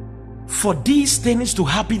for these things to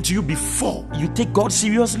happen to you before you take God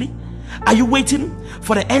seriously? Are you waiting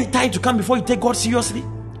for the end time to come before you take God seriously?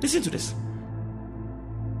 Listen to this.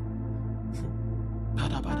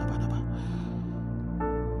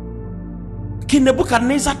 King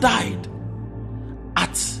Nebuchadnezzar died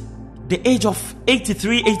at the age of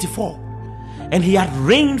 83, 84, and he had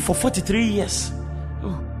reigned for 43 years.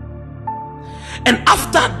 And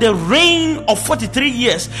after the reign of 43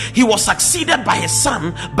 years, he was succeeded by his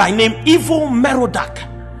son by name Evil Merodach.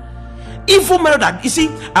 Evil Merodach, you see,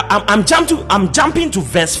 I'm jumping to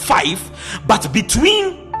verse 5, but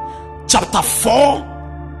between chapter 4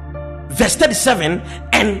 verse 37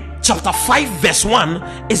 and chapter 5 verse 1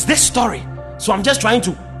 is this story. So I'm just trying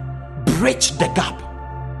to bridge the gap.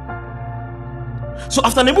 So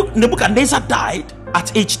after Nebuchadnezzar died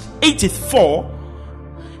at age 84,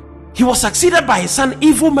 he was succeeded by his son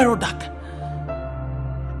Evil Merodach.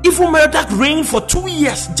 Evil Merodach reigned for 2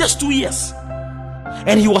 years, just 2 years,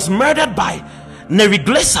 and he was murdered by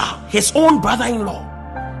Neriglissar, his own brother-in-law.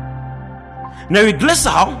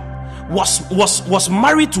 Neriglissar was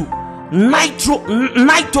married to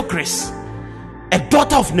Nitocris, a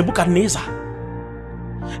daughter of Nebuchadnezzar,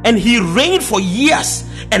 and he reigned for years.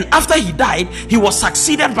 And after he died, he was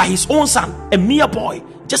succeeded by his own son, a mere boy,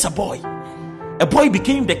 just a boy. A boy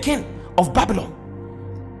became the king of Babylon,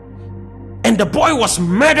 and the boy was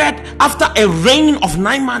murdered after a reign of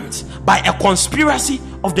 9 months by a conspiracy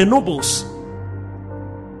of the nobles.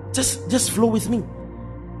 Just flow with me.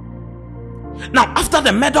 Now, after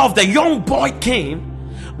the murder of the young boy king,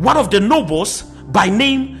 one of the nobles by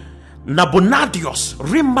name Nabonidus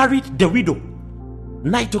remarried the widow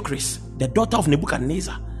Nitocris, the daughter of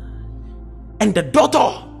Nebuchadnezzar, and the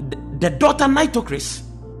daughter Nitocris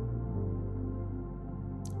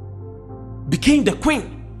became the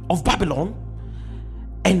queen of Babylon,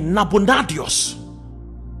 and Nabonidus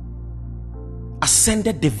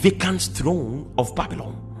ascended the vacant throne of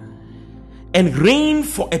Babylon and reigned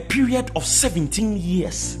for a period of 17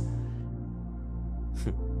 years.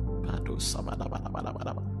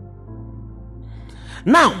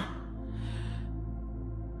 Now,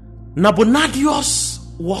 Nabonidus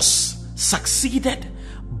was succeeded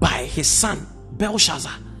by his son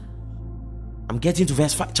Belshazzar. I'm getting to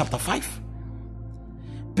chapter 5.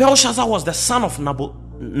 Belshazzar was the son of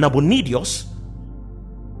Nabonidus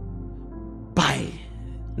by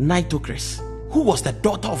Nitocris, who was the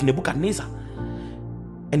daughter of Nebuchadnezzar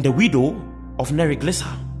and the widow of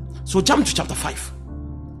Neriglissar. So jump to chapter 5.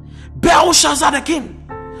 Belshazzar the king.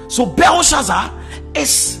 So Belshazzar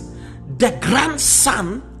is the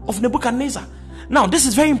grandson of Nebuchadnezzar. Now this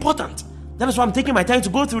is very important. That is why I'm taking my time to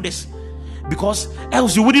go through this, because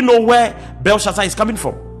else you wouldn't know where Belshazzar is coming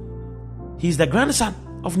from. He's the grandson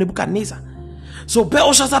of Nebuchadnezzar. So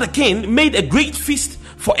Belshazzar the king made a great feast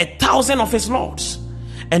for 1,000 of his lords,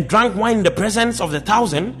 and drank wine in the presence of the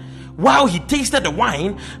 1,000. While he tasted the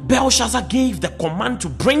wine, Belshazzar gave the command to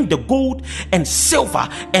bring the gold and silver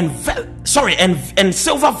and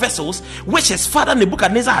silver vessels which his father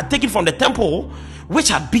Nebuchadnezzar had taken from the temple which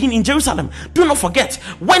had been in Jerusalem. Do not forget,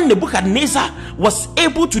 when Nebuchadnezzar was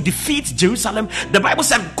able to defeat Jerusalem, the Bible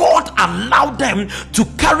said God allowed them to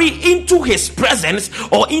carry into his presence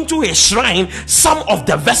or into his shrine some of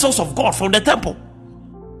the vessels of God from the temple.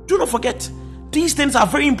 Do not forget, these things are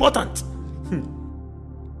very important.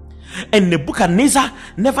 And Nebuchadnezzar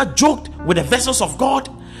never joked with the vessels of God.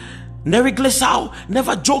 Neriglissar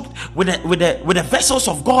never joked with the vessels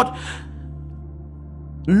of God.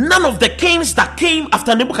 None of the kings that came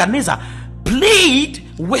after Nebuchadnezzar played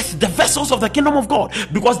with the vessels of the kingdom of God,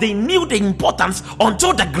 because they knew the importance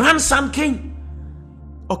until the grandson came.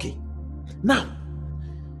 Okay, now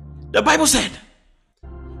the Bible said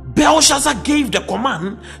Belshazzar gave the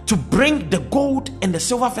command to bring the gold and the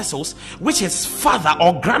silver vessels which his father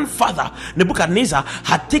or grandfather Nebuchadnezzar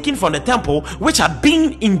had taken from the temple which had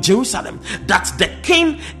been in Jerusalem, that the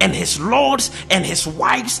king and his lords and his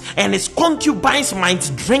wives and his concubines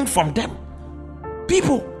might drink from them.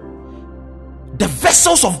 People, the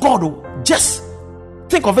vessels of God, just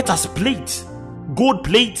think of it as plates, gold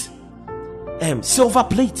plate, silver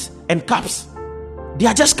plate and cups. They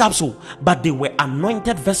are just cups, but they were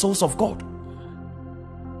anointed vessels of God.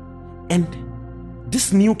 And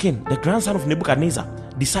this new king, the grandson of Nebuchadnezzar,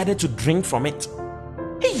 decided to drink from it.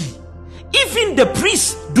 Hey, even the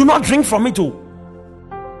priests do not drink from it.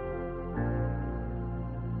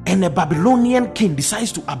 And a Babylonian king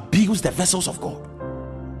decides to abuse the vessels of God.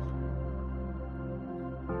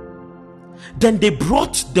 Then they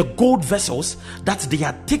brought the gold vessels that they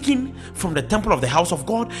had taken from the temple of the house of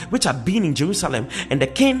God, which had been in Jerusalem, and the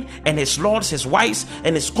king and his lords, his wives,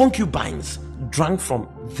 and his concubines drank from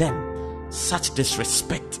them. Such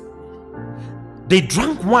disrespect. They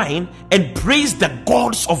drank wine and praised the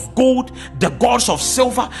gods of gold, the gods of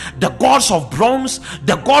silver, the gods of bronze,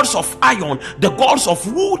 the gods of iron, the gods of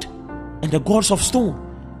wood, and the gods of stone.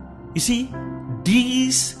 You see,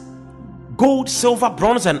 these gold, silver,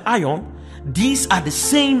 bronze, and iron, these are the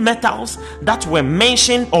same metals that were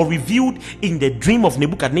mentioned or revealed in the dream of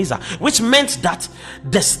Nebuchadnezzar, which meant that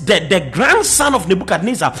the grandson of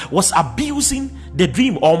Nebuchadnezzar was abusing the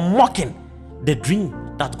dream or mocking the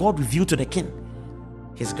dream that God revealed to the king,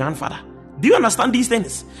 his grandfather. Do you understand these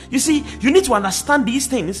things? You see, you need to understand these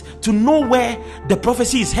things to know where the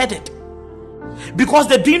prophecy is headed, because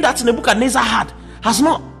the dream that Nebuchadnezzar had has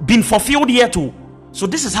not been fulfilled yet too. So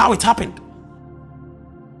this is how it happened.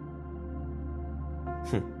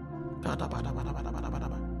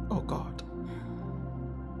 Oh God.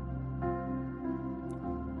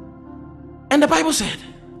 And the Bible said,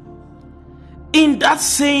 in that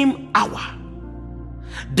same hour,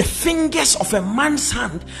 the fingers of a man's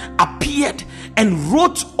hand appeared and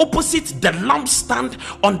wrote opposite the lampstand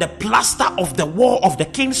on the plaster of the wall of the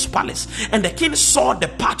king's palace. And the king saw the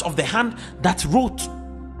part of the hand that wrote.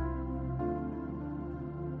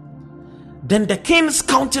 Then the king's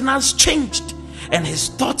countenance changed, and his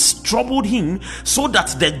thoughts troubled him, so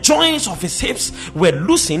that the joints of his hips were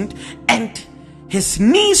loosened and his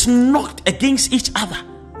knees knocked against each other.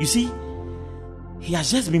 You see, he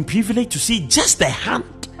has just been privileged to see just the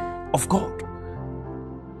hand of God.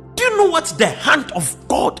 Do you know what the hand of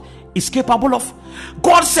God is capable of?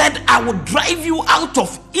 God said, I will drive you out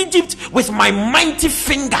of Egypt with my mighty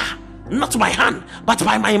finger. Not my hand, but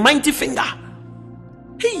by my mighty finger.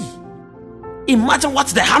 Hey, imagine what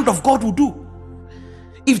the hand of God will do.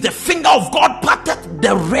 If the finger of God parted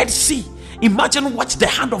the Red Sea, imagine what the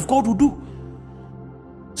hand of God will do.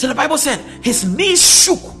 So the Bible said his knees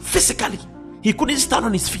shook physically. He couldn't stand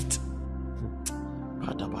on his feet.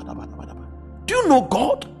 Do you know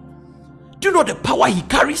God? Do you know the power he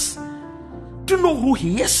carries? Do you know who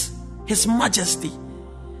he is? His majesty.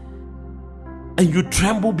 And you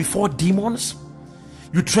tremble before demons?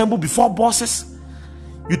 You tremble before bosses.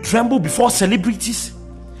 You tremble before celebrities.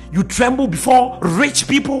 You tremble before rich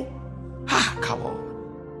people. Come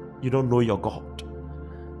on. You don't know your God.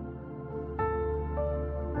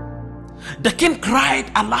 The king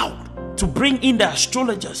cried aloud to bring in the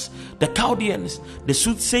astrologers, the Chaldeans, the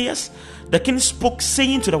soothsayers. The king spoke,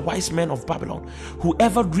 saying to the wise men of Babylon,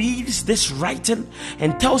 whoever reads this writing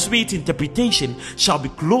and tells me its interpretation shall be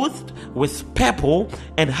clothed with purple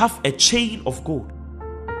and have a chain of gold.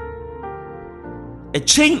 A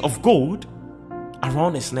chain of gold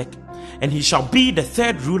around his neck, and he shall be the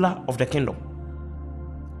third ruler of the kingdom.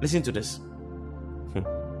 Listen to this.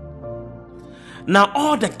 Now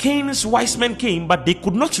all the king's wise men came, but they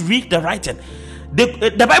could not read the writing.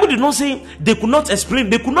 The Bible did not say they could not explain.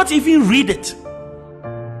 They could not even read it.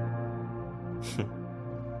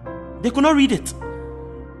 They could not read it.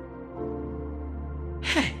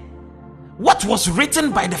 Hey, what was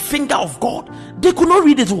written by the finger of God, they could not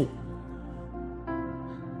read it all.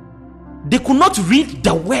 They could not read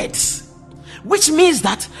the words, which means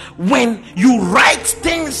that when you write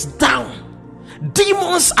things down,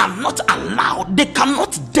 demons are not allowed. They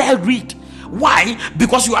cannot dare read. Why?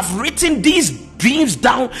 Because you have written these dreams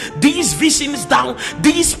down, these visions down,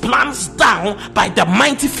 these plans down by the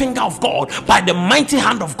mighty finger of God, by the mighty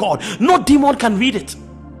hand of God. No demon can read it.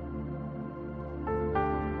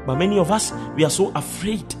 But many of us, we are so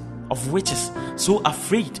afraid of witches, so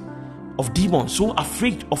afraid of demons, so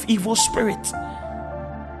afraid of evil spirits.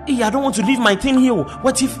 Hey, I don't want to leave my thing here.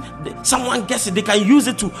 What if someone gets it? They can use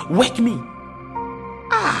it to wake me.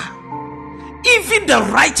 Even the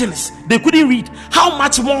writings they couldn't read. How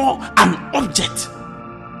much more an object?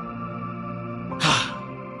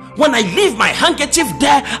 When I leave my handkerchief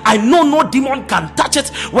there, I know no demon can touch it.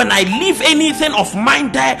 When I leave anything of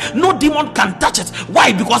mine there, no demon can touch it.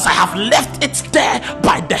 Why? Because I have left it there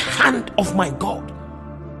by the hand of my God.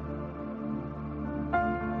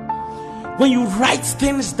 When you write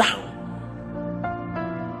things down,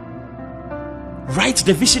 write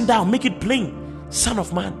the vision down, make it plain. Son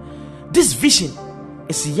of man, this vision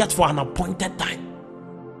is yet for an appointed time.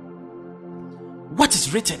 What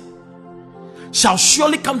is written shall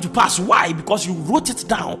surely come to pass. Why? Because you wrote it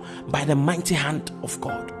down by the mighty hand of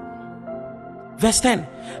God. Verse 10.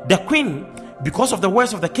 The queen, because of the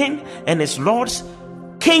words of the king and his lords,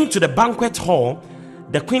 came to the banquet hall.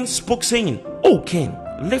 The queen spoke, saying, O king,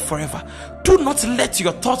 live forever. Do not let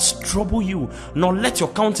your thoughts trouble you, nor let your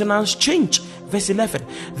countenance change. Verse 11.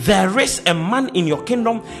 There is a man in your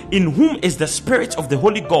kingdom in whom is the spirit of the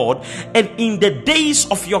holy God, and in the days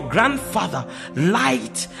of your grandfather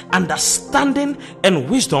light, understanding, and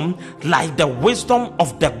wisdom, like the wisdom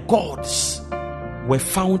of the gods, were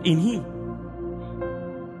found in him.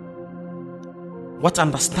 What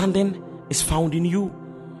understanding is found in you?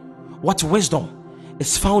 What wisdom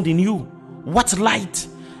is found in you? What light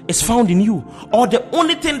is found in you? Or the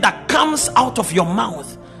only thing that comes out of your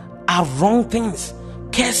mouth are wrong things,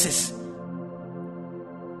 curses,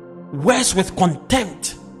 words with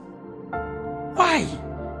contempt.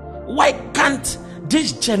 Why can't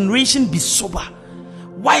this generation be sober?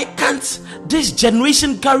 Why can't this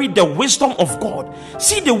generation carry the wisdom of God?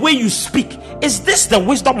 See the way you speak. Is this the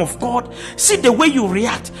wisdom of God? See the way you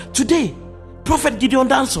react. Today, Prophet Gideon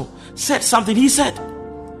Danso said something. He said,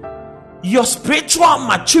 your spiritual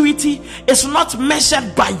maturity is not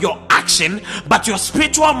measured by your action, but your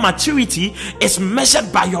spiritual maturity is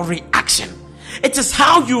measured by your reaction. It is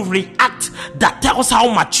how you react that tells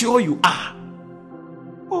how mature you are.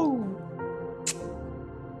 Oh.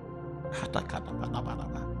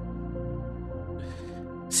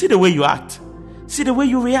 See the way you act. See the way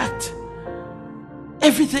you react.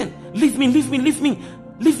 Everything. Leave me, leave me, leave me,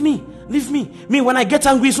 leave me. Leave me. Me, when I get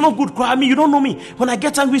angry, it's not good cry. Me, you don't know me. When I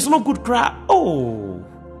get angry, it's not good cry. Oh,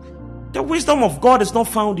 the wisdom of God is not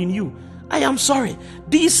found in you. I am sorry.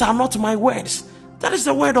 These are not my words. That is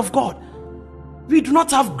the word of God. We do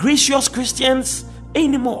not have gracious Christians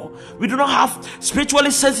anymore. We do not have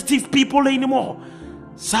spiritually sensitive people anymore.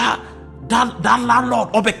 Sir, that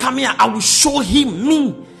landlord, Obekamia, I will show him.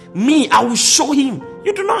 Me, I will show him.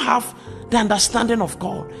 You do not have the understanding of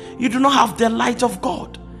God. You do not have the light of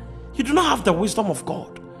God. You do not have the wisdom of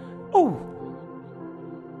God. Oh,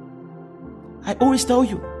 I always tell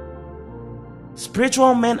you,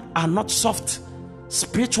 spiritual men are not soft.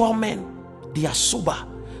 Spiritual men, they are sober.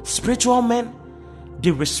 Spiritual men,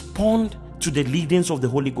 they respond to the leadings of the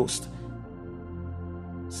Holy Ghost.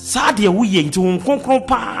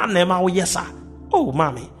 Oh,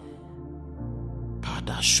 mommy.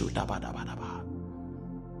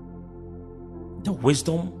 The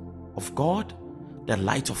wisdom of God, the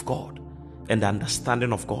light of God, and the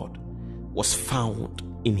understanding of God was found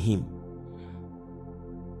in him.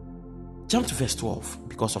 Jump to verse 12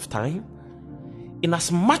 because of time.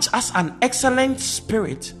 Inasmuch as an excellent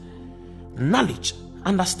spirit, knowledge,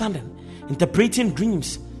 understanding, interpreting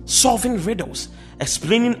dreams, solving riddles,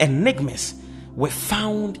 explaining enigmas were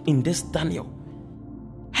found in this Daniel.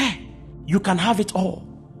 Hey, you can have it all.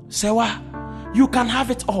 Sewa, you can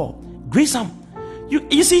have it all. Grisam,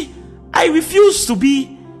 you see, I refuse to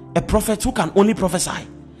be a prophet who can only prophesy.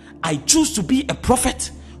 I choose to be a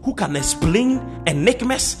prophet who can explain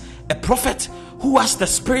enigmas, a prophet who has the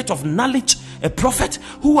spirit of knowledge, a prophet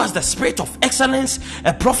who has the spirit of excellence,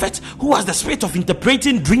 a prophet who has the spirit of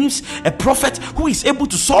interpreting dreams, a prophet who is able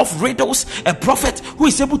to solve riddles, a prophet who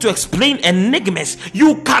is able to explain enigmas.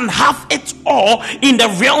 You can have it all in the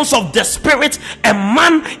realms of the spirit. A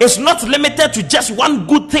man is not limited to just one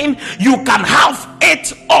good thing. You can have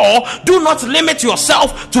it all. Do not limit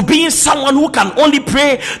yourself to being someone who can only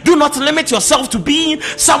pray. Do not limit yourself to being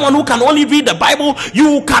someone who can only read the Bible.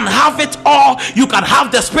 You can have it all. You can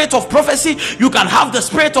have the spirit of prophecy. You can have the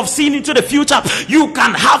spirit of seeing into the future. You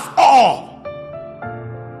can have all.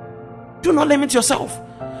 Do not limit yourself.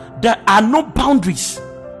 There are no boundaries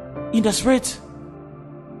in the spirit.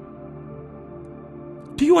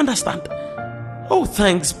 Do you understand? Oh,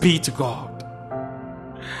 thanks be to God.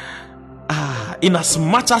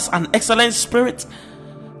 Inasmuch as an excellent spirit,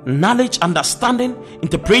 knowledge, understanding,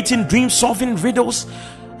 interpreting dreams, solving riddles,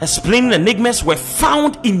 explaining enigmas were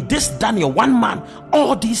found in this Daniel, one man.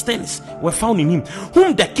 All these things were found in him,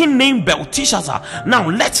 whom the king named Belteshazzar. Now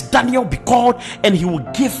let Daniel be called, and he will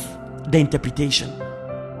give the interpretation.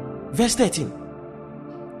 Verse 13.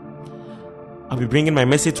 I'll be bringing my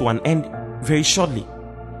message to an end very shortly.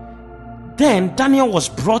 Then Daniel was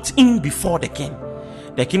brought in before the king.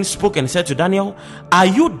 The king spoke and said to Daniel, "Are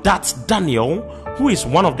you that Daniel who is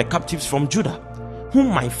one of the captives from Judah, whom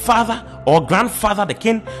my father or grandfather the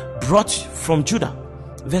king brought from Judah?"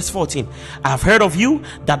 Verse 14. "I have heard of you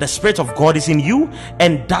that the Spirit of God is in you,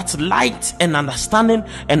 and that light and understanding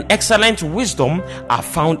and excellent wisdom are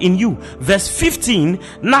found in you." Verse 15.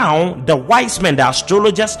 "Now the wise men, the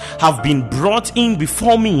astrologers, have been brought in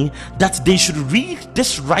before me, that they should read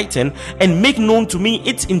this writing and make known to me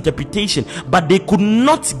its interpretation, but they could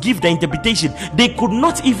not give the interpretation. They could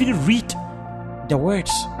not even read the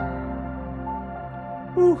words."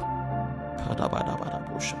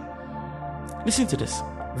 Listen to this.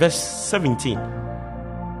 Verse 17.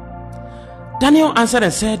 Daniel answered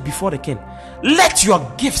and said before the king, "Let your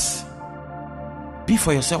gifts be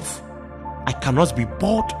for yourself. I cannot be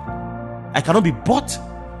bought. I cannot be bought."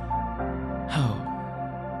 Oh.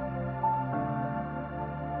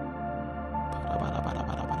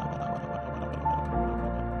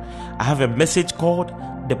 I have a message called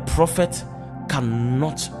 "The Prophet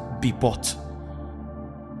Cannot Be Bought."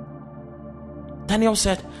 Daniel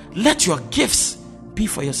said, "Let your gifts be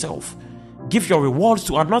for yourself. Give your rewards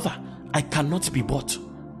to another. I cannot be bought.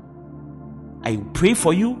 I pray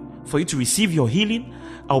for you to receive your healing.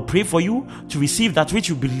 I'll pray for you to receive that which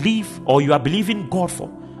you believe or you are believing God for.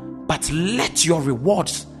 But let your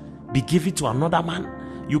rewards be given to another man.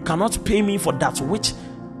 You cannot pay me for that which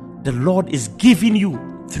the Lord is giving you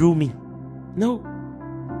through me. No.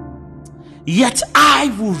 Yet I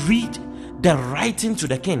will read the writing to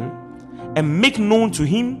the king and make known to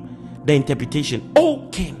him the interpretation. O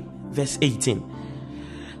king," verse 18,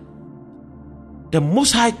 "the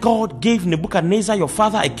Most High God gave Nebuchadnezzar your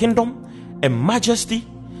father a kingdom and majesty,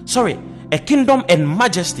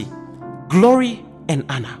 glory and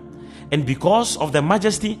honor. And because of the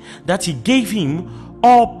majesty that he gave him,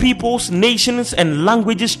 all peoples, nations, and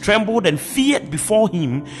languages trembled and feared before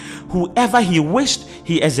him. Whoever he wished,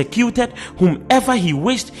 he executed. Whomever he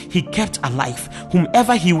wished, he kept alive.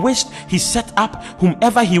 Whomever he wished, he set up.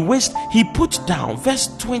 Whomever he wished, he put down." Verse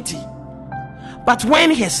 20. "But when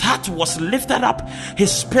his heart was lifted up,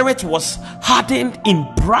 his spirit was hardened in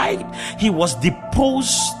pride. He was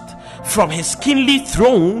deposed from his kingly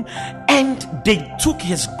throne, and they took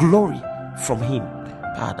his glory from him."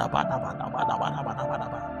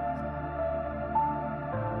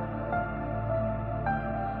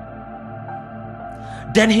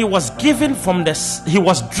 Then he was driven from the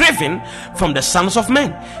sons of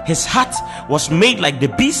men. His heart was made like the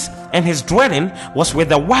beasts, and his dwelling was with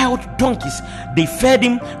the wild donkeys. They fed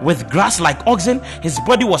him with grass like oxen. His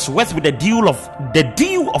body was wet with the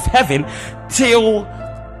dew of heaven, till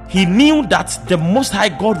he knew that the Most High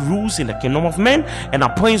God rules in the kingdom of men and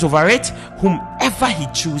appoints over it whomever he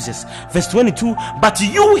chooses. Verse 22, but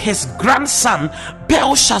you, his grandson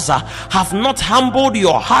Belshazzar, have not humbled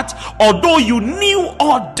your heart, although you knew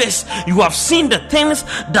all this. You have seen the things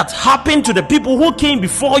that happened to the people who came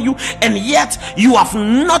before you, and yet you have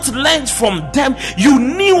not learned from them. You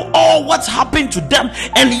knew all what happened to them,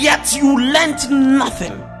 and yet you learned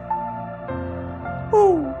nothing.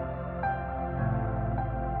 Ooh.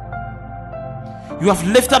 You have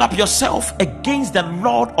lifted up yourself against the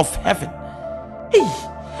Lord of heaven. Hey,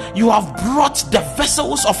 you have brought the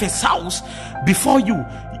vessels of his house before you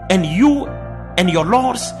and your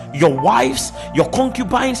lords, your wives, your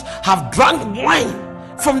concubines have drunk wine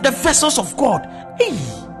from the vessels of God. Hey,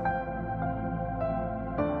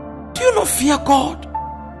 do you not fear God?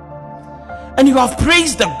 And you have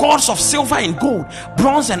praised the gods of silver and gold,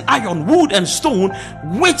 bronze and iron, wood and stone,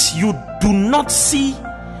 which you do not see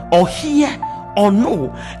or hear or know,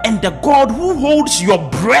 and the God who holds your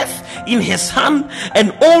breath in his hand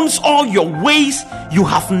and owns all your ways, you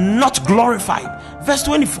have not glorified. Verse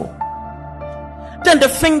 24, then the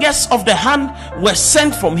fingers of the hand were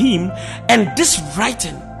sent from him, and this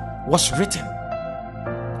writing was written.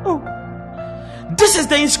 Oh, this is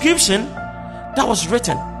the inscription that was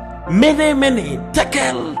written. Mene mene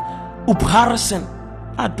tekel upharsen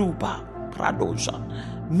aduba pradosa.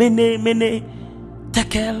 Mene mene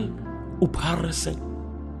tekel upharsen.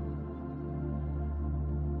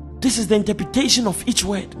 This is the interpretation of each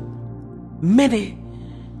word. Mene.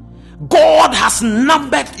 God has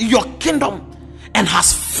numbered your kingdom and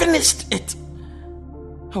has finished it.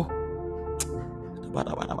 Oh,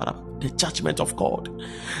 the judgment of God.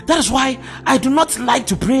 That is why I do not like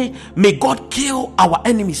to pray, may God kill our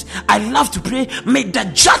enemies. I love to pray, may the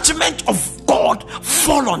judgment of God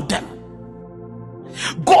fall on them.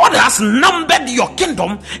 God has numbered your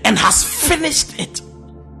kingdom and has finished it.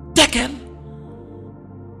 Tekel.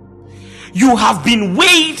 You have been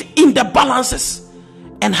weighed in the balances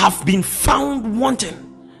and have been found wanting.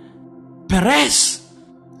 Perez.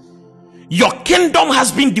 Your kingdom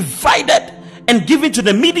has been divided and given to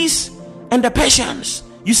the Medes and the Persians.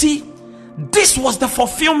 You see, this was the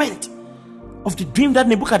fulfillment of the dream that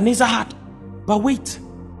Nebuchadnezzar had. But wait.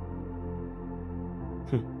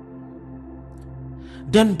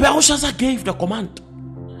 Then Belshazzar gave the command,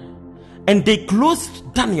 and they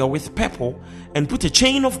clothed Daniel with purple and put a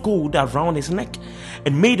chain of gold around his neck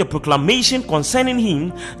and made a proclamation concerning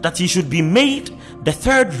him that he should be made the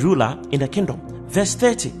third ruler in the kingdom. Verse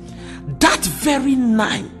 30. That very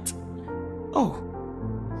night,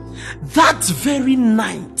 that very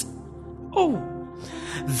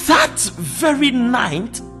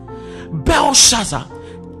night, Belshazzar,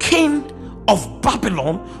 king of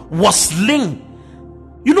Babylon, was slain.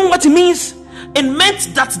 You know what it means? It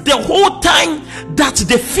meant that the whole time that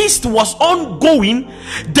the feast was ongoing,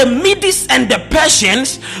 the Medes and the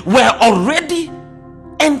Persians were already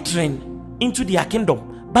entering into their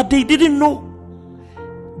kingdom, but they didn't know.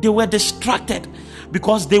 They were distracted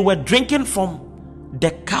because they were drinking from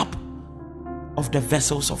the cup of the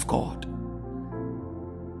vessels of God.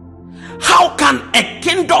 How can a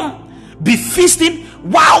kingdom be feasting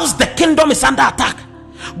whilst the kingdom is under attack?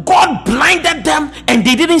 God blinded them and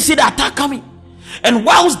they didn't see the attack coming. And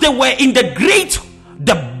whilst they were in the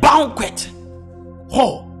banquet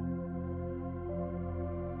hall,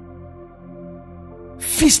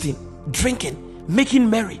 feasting, drinking, making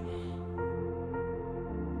merry,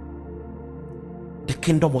 the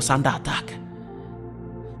kingdom was under attack.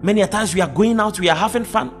 Many a times we are going out, we are having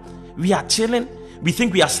fun, we are chilling, we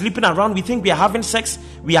think we are sleeping around, we think we are having sex,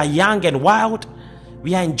 we are young and wild,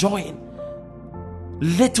 we are enjoying.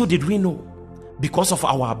 Little did we know, because of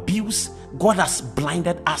our abuse, God has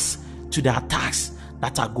blinded us to the attacks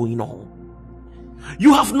that are going on.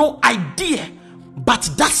 You have no idea, but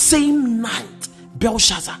that same night,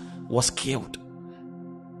 Belshazzar was killed.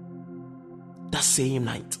 That same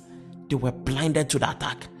night, they were blinded to the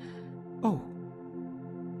attack.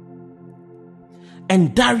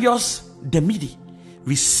 And Darius the Mede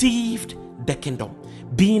received the kingdom,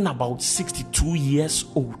 being about 62 years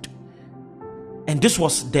old. And this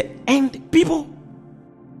was the end, people.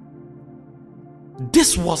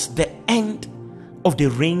 This was the end of the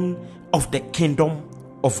reign of the kingdom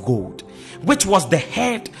of gold, which was the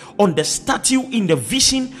head on the statue in the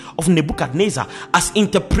vision of Nebuchadnezzar, as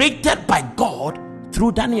interpreted by God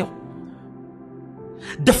through Daniel.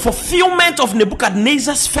 The fulfillment of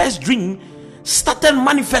Nebuchadnezzar's first dream started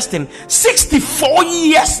manifesting 64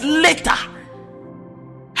 years later.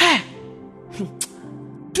 Hey,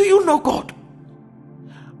 do you know God?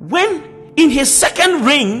 When in his second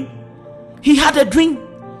reign, he had a dream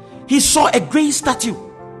he saw a great statue,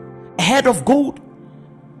 a head of gold,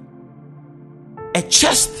 a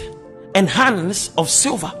chest and hands of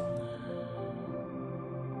silver,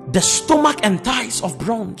 the stomach and thighs of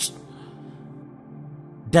bronze,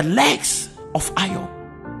 the legs of iron,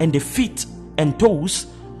 and the feet and toes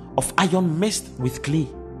of iron mixed with clay.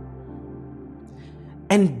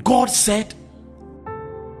 And God said,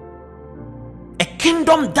 a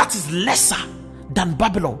kingdom that is lesser than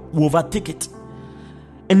Babylon will overtake it.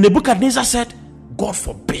 And Nebuchadnezzar said, God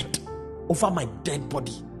forbid, over my dead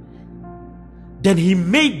body. Then he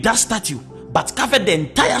made that statue, but covered the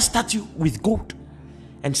entire statue with gold,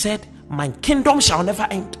 and said, my kingdom shall never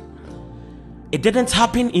end. It didn't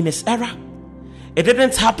happen in his era. It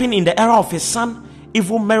didn't happen in the era of his son,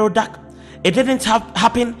 evil Merodach. It didn't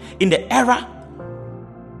happen in the era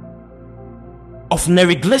of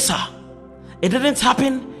Neriglissar. It didn't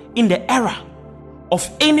happen in the era of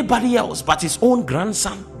anybody else but his own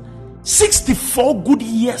grandson. 64 good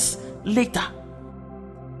years later,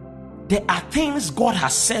 there are things God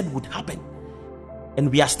has said would happen, and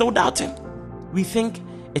we are still doubting. We think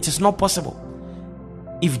it is not possible.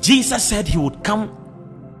 If Jesus said he would come,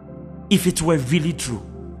 if it were really true,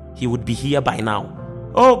 he would be here by now.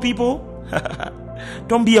 Oh, people,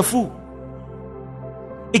 don't be a fool.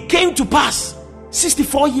 It came to pass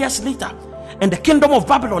 64 years later, and the kingdom of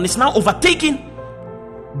Babylon is now overtaken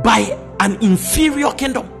by an inferior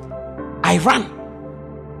kingdom, Iran.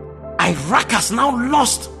 Iraq has now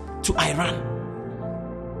lost to Iran.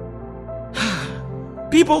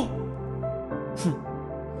 People,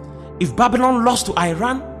 if Babylon lost to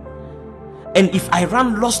Iran, and if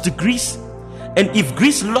Iran lost to Greece, and if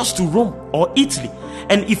Greece lost to Rome or Italy,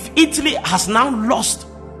 and if Italy has now lost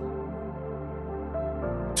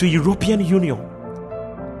to European Union,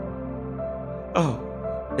 oh,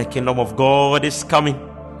 the kingdom of God is coming.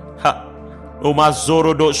 Who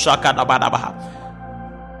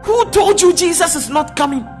told you Jesus is not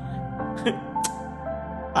coming?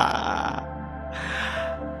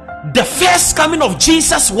 The first coming of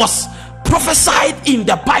Jesus was prophesied in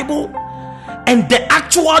the Bible, and the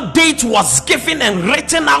actual date was given and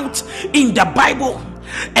written out in the Bible.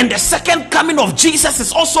 And the second coming of Jesus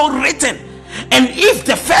is also written. And if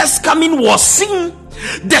the first coming was seen,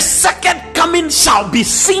 the second coming shall be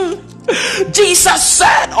seen. Jesus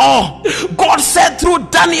said, oh, God said through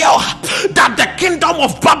Daniye'l that the kingdom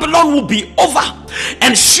of Babylon will be over,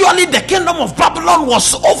 and surely the kingdom of Babylon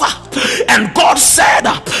was over. And God said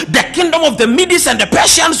the kingdom of the Medes and the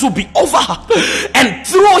Persians will be over. And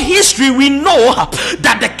through history we know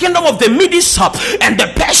that the kingdom of the Medes and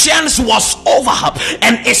the Persians was over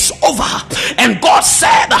and is over. And God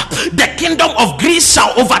said the kingdom of Greece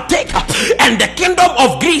shall overtake, and the kingdom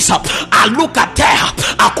of Greece, look at there,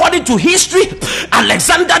 according to history,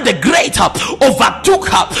 Alexander the Great overtook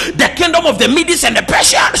the kingdom of the Medes and the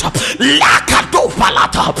Persians.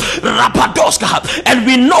 And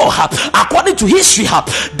we know, according to history,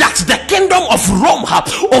 that the kingdom of Rome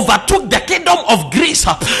overtook the kingdom of Greece.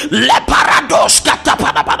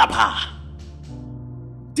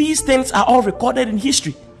 These things are all recorded in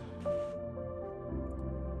history.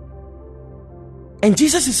 And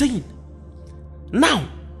Jesus is saying, now,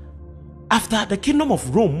 after the kingdom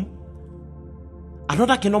of Rome,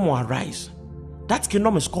 another kingdom will arise. That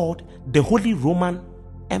kingdom is called the Holy Roman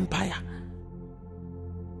Empire.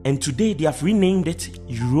 And today they have renamed it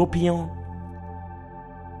European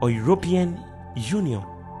Union.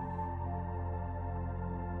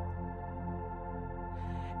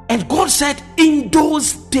 And God said, in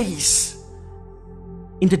those days,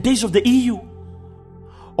 in the days of the EU,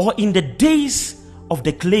 or in the days of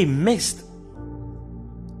the clay mixed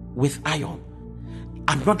with iron,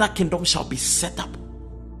 another kingdom shall be set up.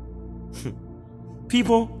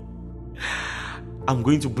 People, I'm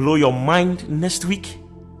going to blow your mind next week.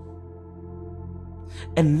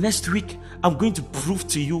 And next week, I'm going to prove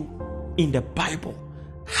to you in the Bible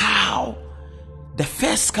how the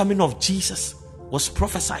first coming of Jesus was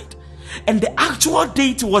prophesied. And the actual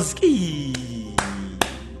date was... The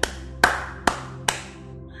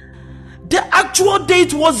actual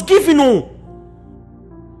date was given.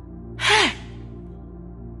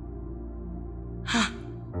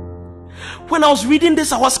 When I was reading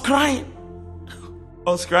this, I was crying. I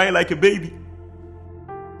was crying like a baby.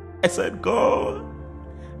 I said, God,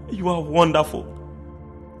 you are wonderful.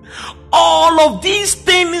 All of these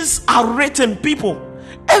things are written, people.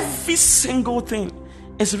 Every single thing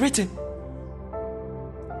is written.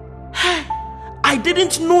 I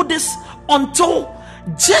didn't know this until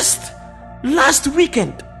just last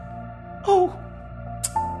weekend. Oh,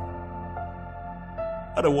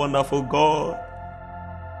 what a wonderful God.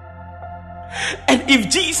 And if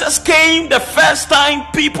Jesus came the first time,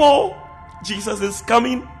 people, Jesus is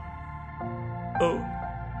coming. Oh.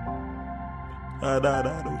 I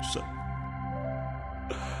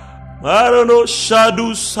don't know.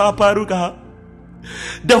 Shadu Saparuka.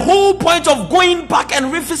 The whole point of going back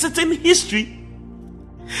and revisiting history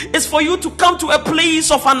is for you to come to a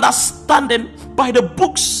place of understanding by the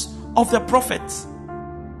books of the prophets.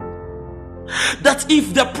 That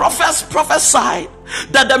if the prophets prophesied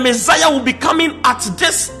that the Messiah will be coming at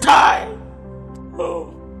this time,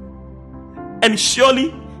 oh, and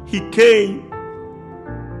surely he came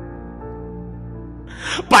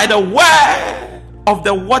by the word of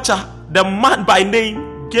the watcher, the man by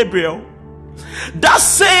name Gabriel. That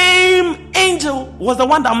same angel was the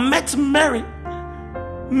one that met Mary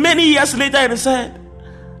many years later and said,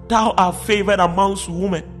 "Thou art favored amongst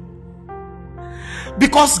women."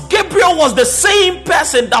 Because Gabriel was the same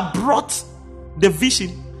person that brought the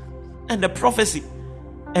vision and the prophecy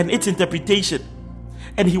and its interpretation.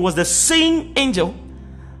 And he was the same angel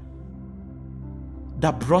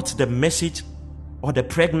that brought the message or the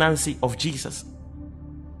pregnancy of Jesus.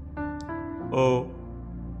 Oh,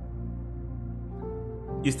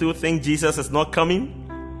 you still think Jesus is not coming?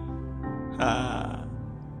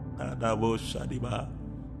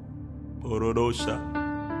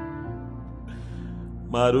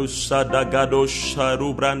 Marusha dagadosha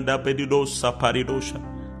rubranda pedidosa paridosha.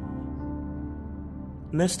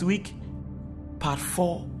 Next week, part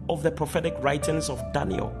 4 of the prophetic writings of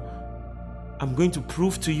Daniel. I'm going to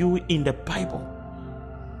prove to you in the Bible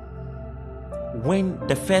when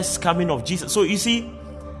the first coming of Jesus. So you see,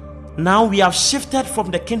 now we have shifted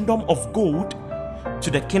from the kingdom of gold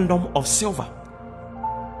to the kingdom of silver.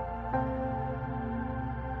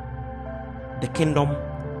 The kingdom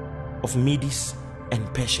of Medes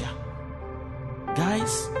and Persia.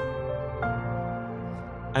 Guys,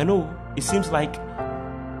 I know it seems like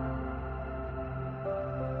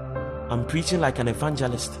I'm preaching like an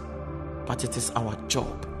evangelist, but it is our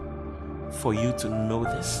job for you to know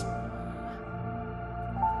this.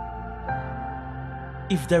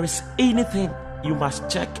 If there is anything you must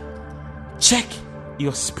check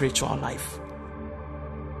your spiritual life.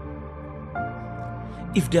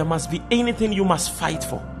 If there must be anything you must fight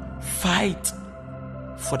for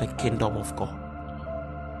the kingdom of God.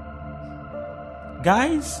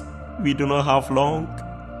 Guys, we do not have long.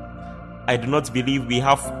 I do not believe we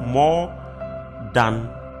have more than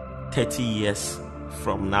 30 years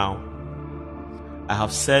from now. I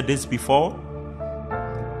have said this before.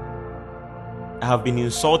 I have been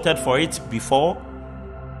insulted for it before,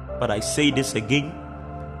 but I say this again.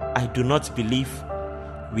 I do not believe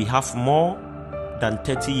we have more than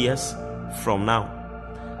 30 years from now.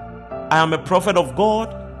 I am a prophet of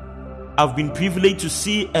God. I've been privileged to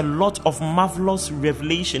see a lot of marvelous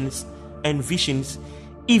revelations and visions,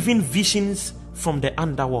 even visions from the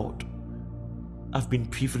underworld. I've been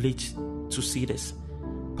privileged to see this.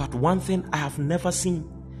 But one thing I have never seen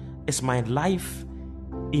is my life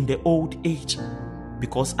in the old age,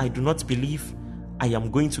 because I do not believe I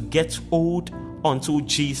am going to get old until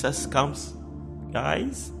Jesus comes.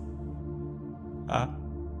 Guys,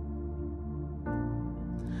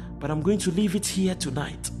 but I'm going to leave it here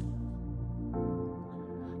tonight,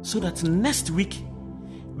 so that next week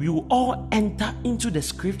we will all enter into the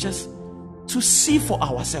scriptures to see for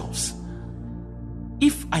ourselves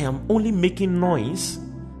if I am only making noise,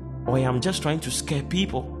 or I am just trying to scare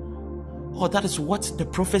people, or that is what the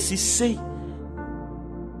prophecies say.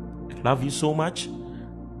 I love you so much.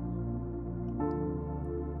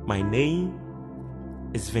 My name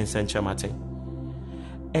is Vincent Kyeremateng.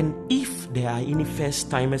 And if there are any first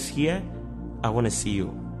timers here, I want to see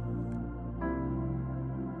you.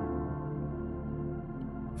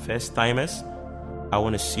 First timers, I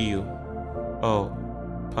want to see you. Oh,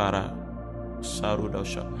 para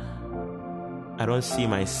sarudosha. I don't see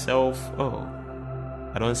myself.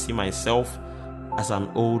 I don't see myself as an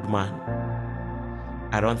old man.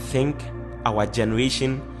 I don't think our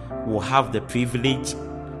generation will have the privilege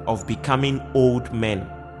of becoming old men.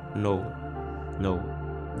 No.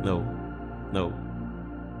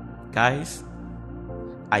 Guys,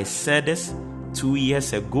 I said this 2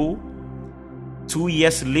 years ago. 2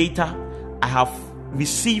 years later, I have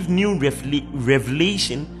received new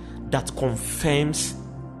revelation that confirms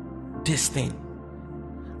this thing.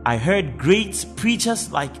 I heard great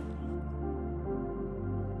preachers like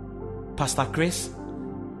Pastor Chris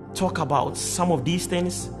talk about some of these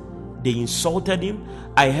things. They insulted him.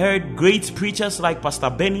 I heard great preachers like Pastor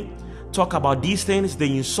Benny talk about these things. They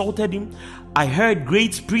insulted him. I heard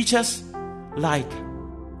great preachers like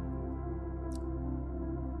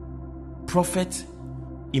Prophet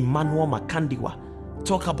Emmanuel Makandiwa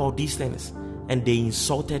talk about these things and they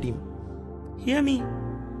insulted him. Hear me?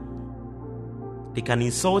 They can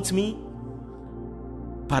insult me,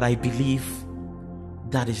 but I believe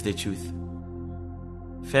that is the truth.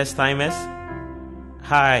 First timers,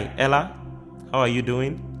 hi Ella, how are you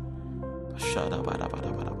doing?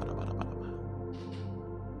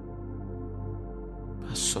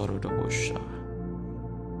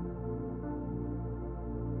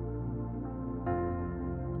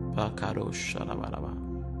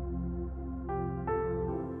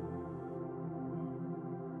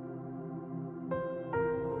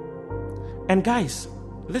 And guys,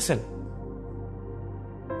 listen.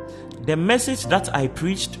 The message that I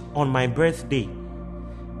preached on my birthday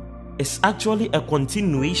is actually a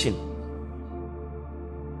continuation.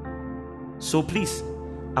 So please,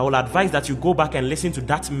 I will advise that you go back and listen to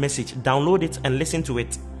that message, download it and listen to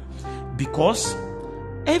it. Because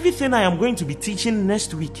everything I am going to be teaching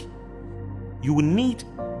next week, you will need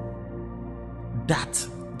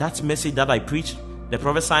that message that I preached, the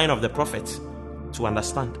prophesying of the prophets, to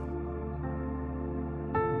understand.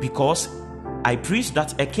 Because I preached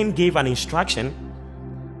that a king gave an instruction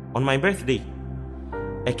on my birthday.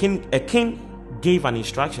 A king gave an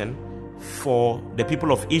instruction for the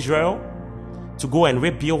people of Israel to go and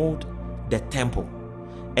rebuild the temple.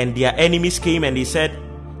 And their enemies came and they said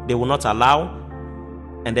they will not allow.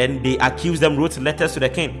 And then they accused them, wrote letters to the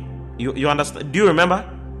king. You understand? Do you remember?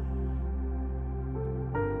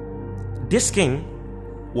 This king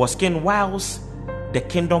was king whilst the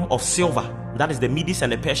kingdom of silver, that is the Medes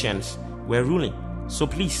and the Persians, were ruling. So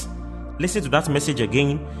please listen to that message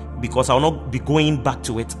again, because I will not be going back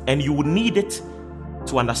to it, and you will need it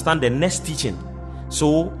to understand the next teaching.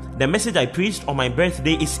 So the message I preached on my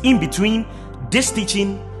birthday is in between this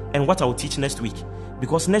teaching and what I will teach next week,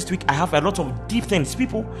 because next week I have a lot of deep things,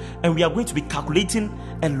 people, and we are going to be calculating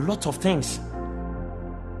a lot of things.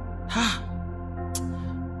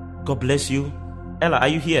 God bless you. Ella, are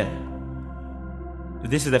you here? If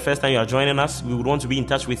this is the first time you are joining us, we would want to be in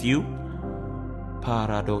touch with you.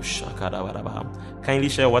 Kindly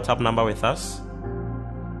share a WhatsApp number with us.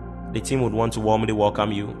 The team would want to warmly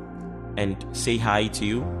welcome you and say hi to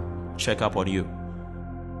you, check up on you.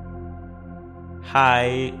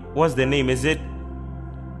 Hi, what's the name? Is it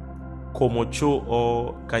Komocho,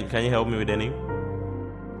 or can you help me with the name?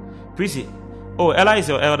 Prissy. Oh, Ella is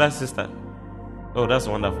your elder sister. Oh, that's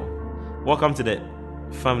wonderful. Welcome to the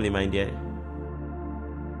family, my dear.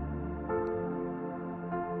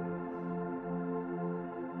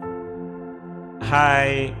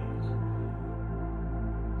 Hi.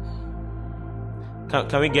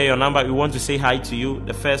 Can we get your number? We want to say hi to you,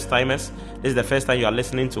 the first timers. This is the first time you are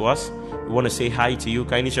listening to us. We want to say hi to you.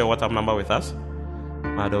 Can you share your WhatsApp number with us?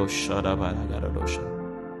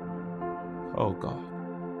 Oh God.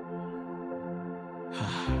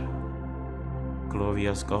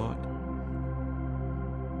 Glorious God.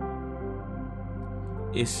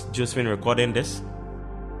 Is Josephine recording this?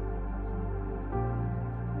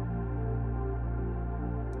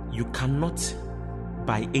 You cannot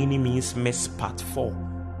by any means miss part 4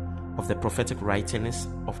 of the prophetic writings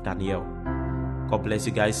of Daniel. God bless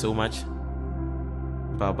you guys so much.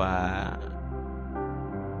 Bye bye.